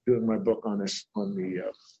was doing my book on this, on the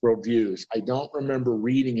worldviews, I don't remember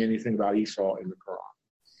reading anything about Esau in the Quran.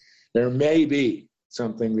 There may be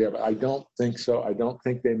something there, but I don't think so. I don't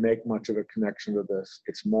think they make much of a connection to this.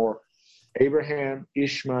 It's more Abraham,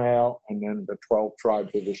 Ishmael, and then the 12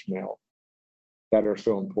 tribes of Ishmael that are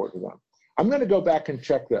so important to them. I'm going to go back and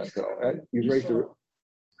check that, though. Ed, you raised the...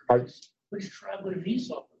 Which tribe would Esau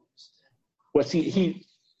belong to? Well, see,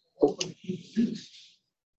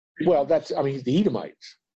 well, he's the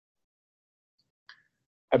Edomites.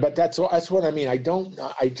 But that's what I mean. I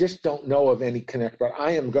just don't know of any connect, but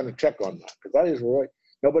I am going to check on that because that is really,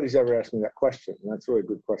 nobody's ever asked me that question. And that's really a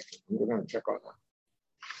good question. We're going to check on that.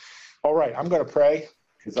 All right, I'm going to pray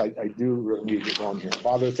because I do really need to get on here.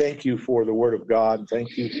 Father, thank you for the word of God.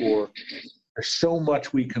 Thank you for, there's so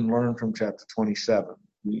much we can learn from chapter 27.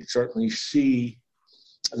 We certainly see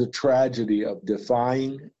the tragedy of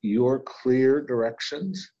defying your clear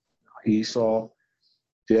directions. Esau,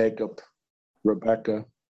 Jacob, Rebekah,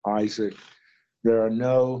 Isaac. There are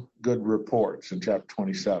no good reports in chapter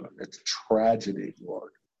 27. It's a tragedy,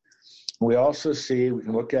 Lord. We also see, we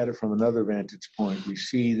can look at it from another vantage point. We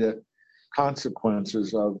see the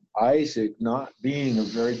consequences of Isaac not being a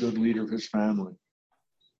very good leader of his family.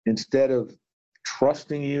 Instead of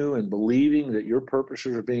trusting you and believing that your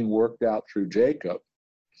purposes are being worked out through Jacob,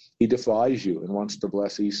 he defies you and wants to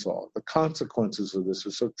bless Esau. The consequences of this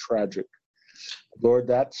are so tragic. Lord,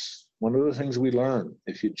 that's one of the things we learn.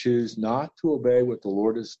 If you choose not to obey what the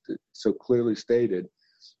Lord has so clearly stated,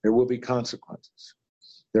 there will be consequences.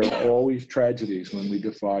 There are always tragedies when we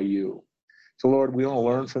defy you. So, Lord, we want to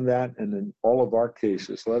learn from that. And in all of our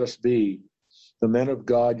cases, let us be the men of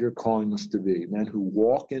God you're calling us to be, men who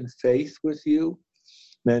walk in faith with you,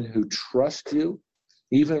 men who trust you,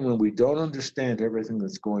 even when we don't understand everything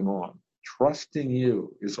that's going on. Trusting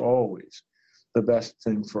you is always the best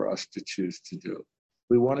thing for us to choose to do.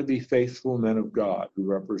 We want to be faithful men of God who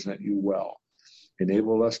represent you well.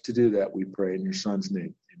 Enable us to do that, we pray in your Son's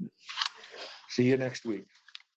name. Amen. See you next week.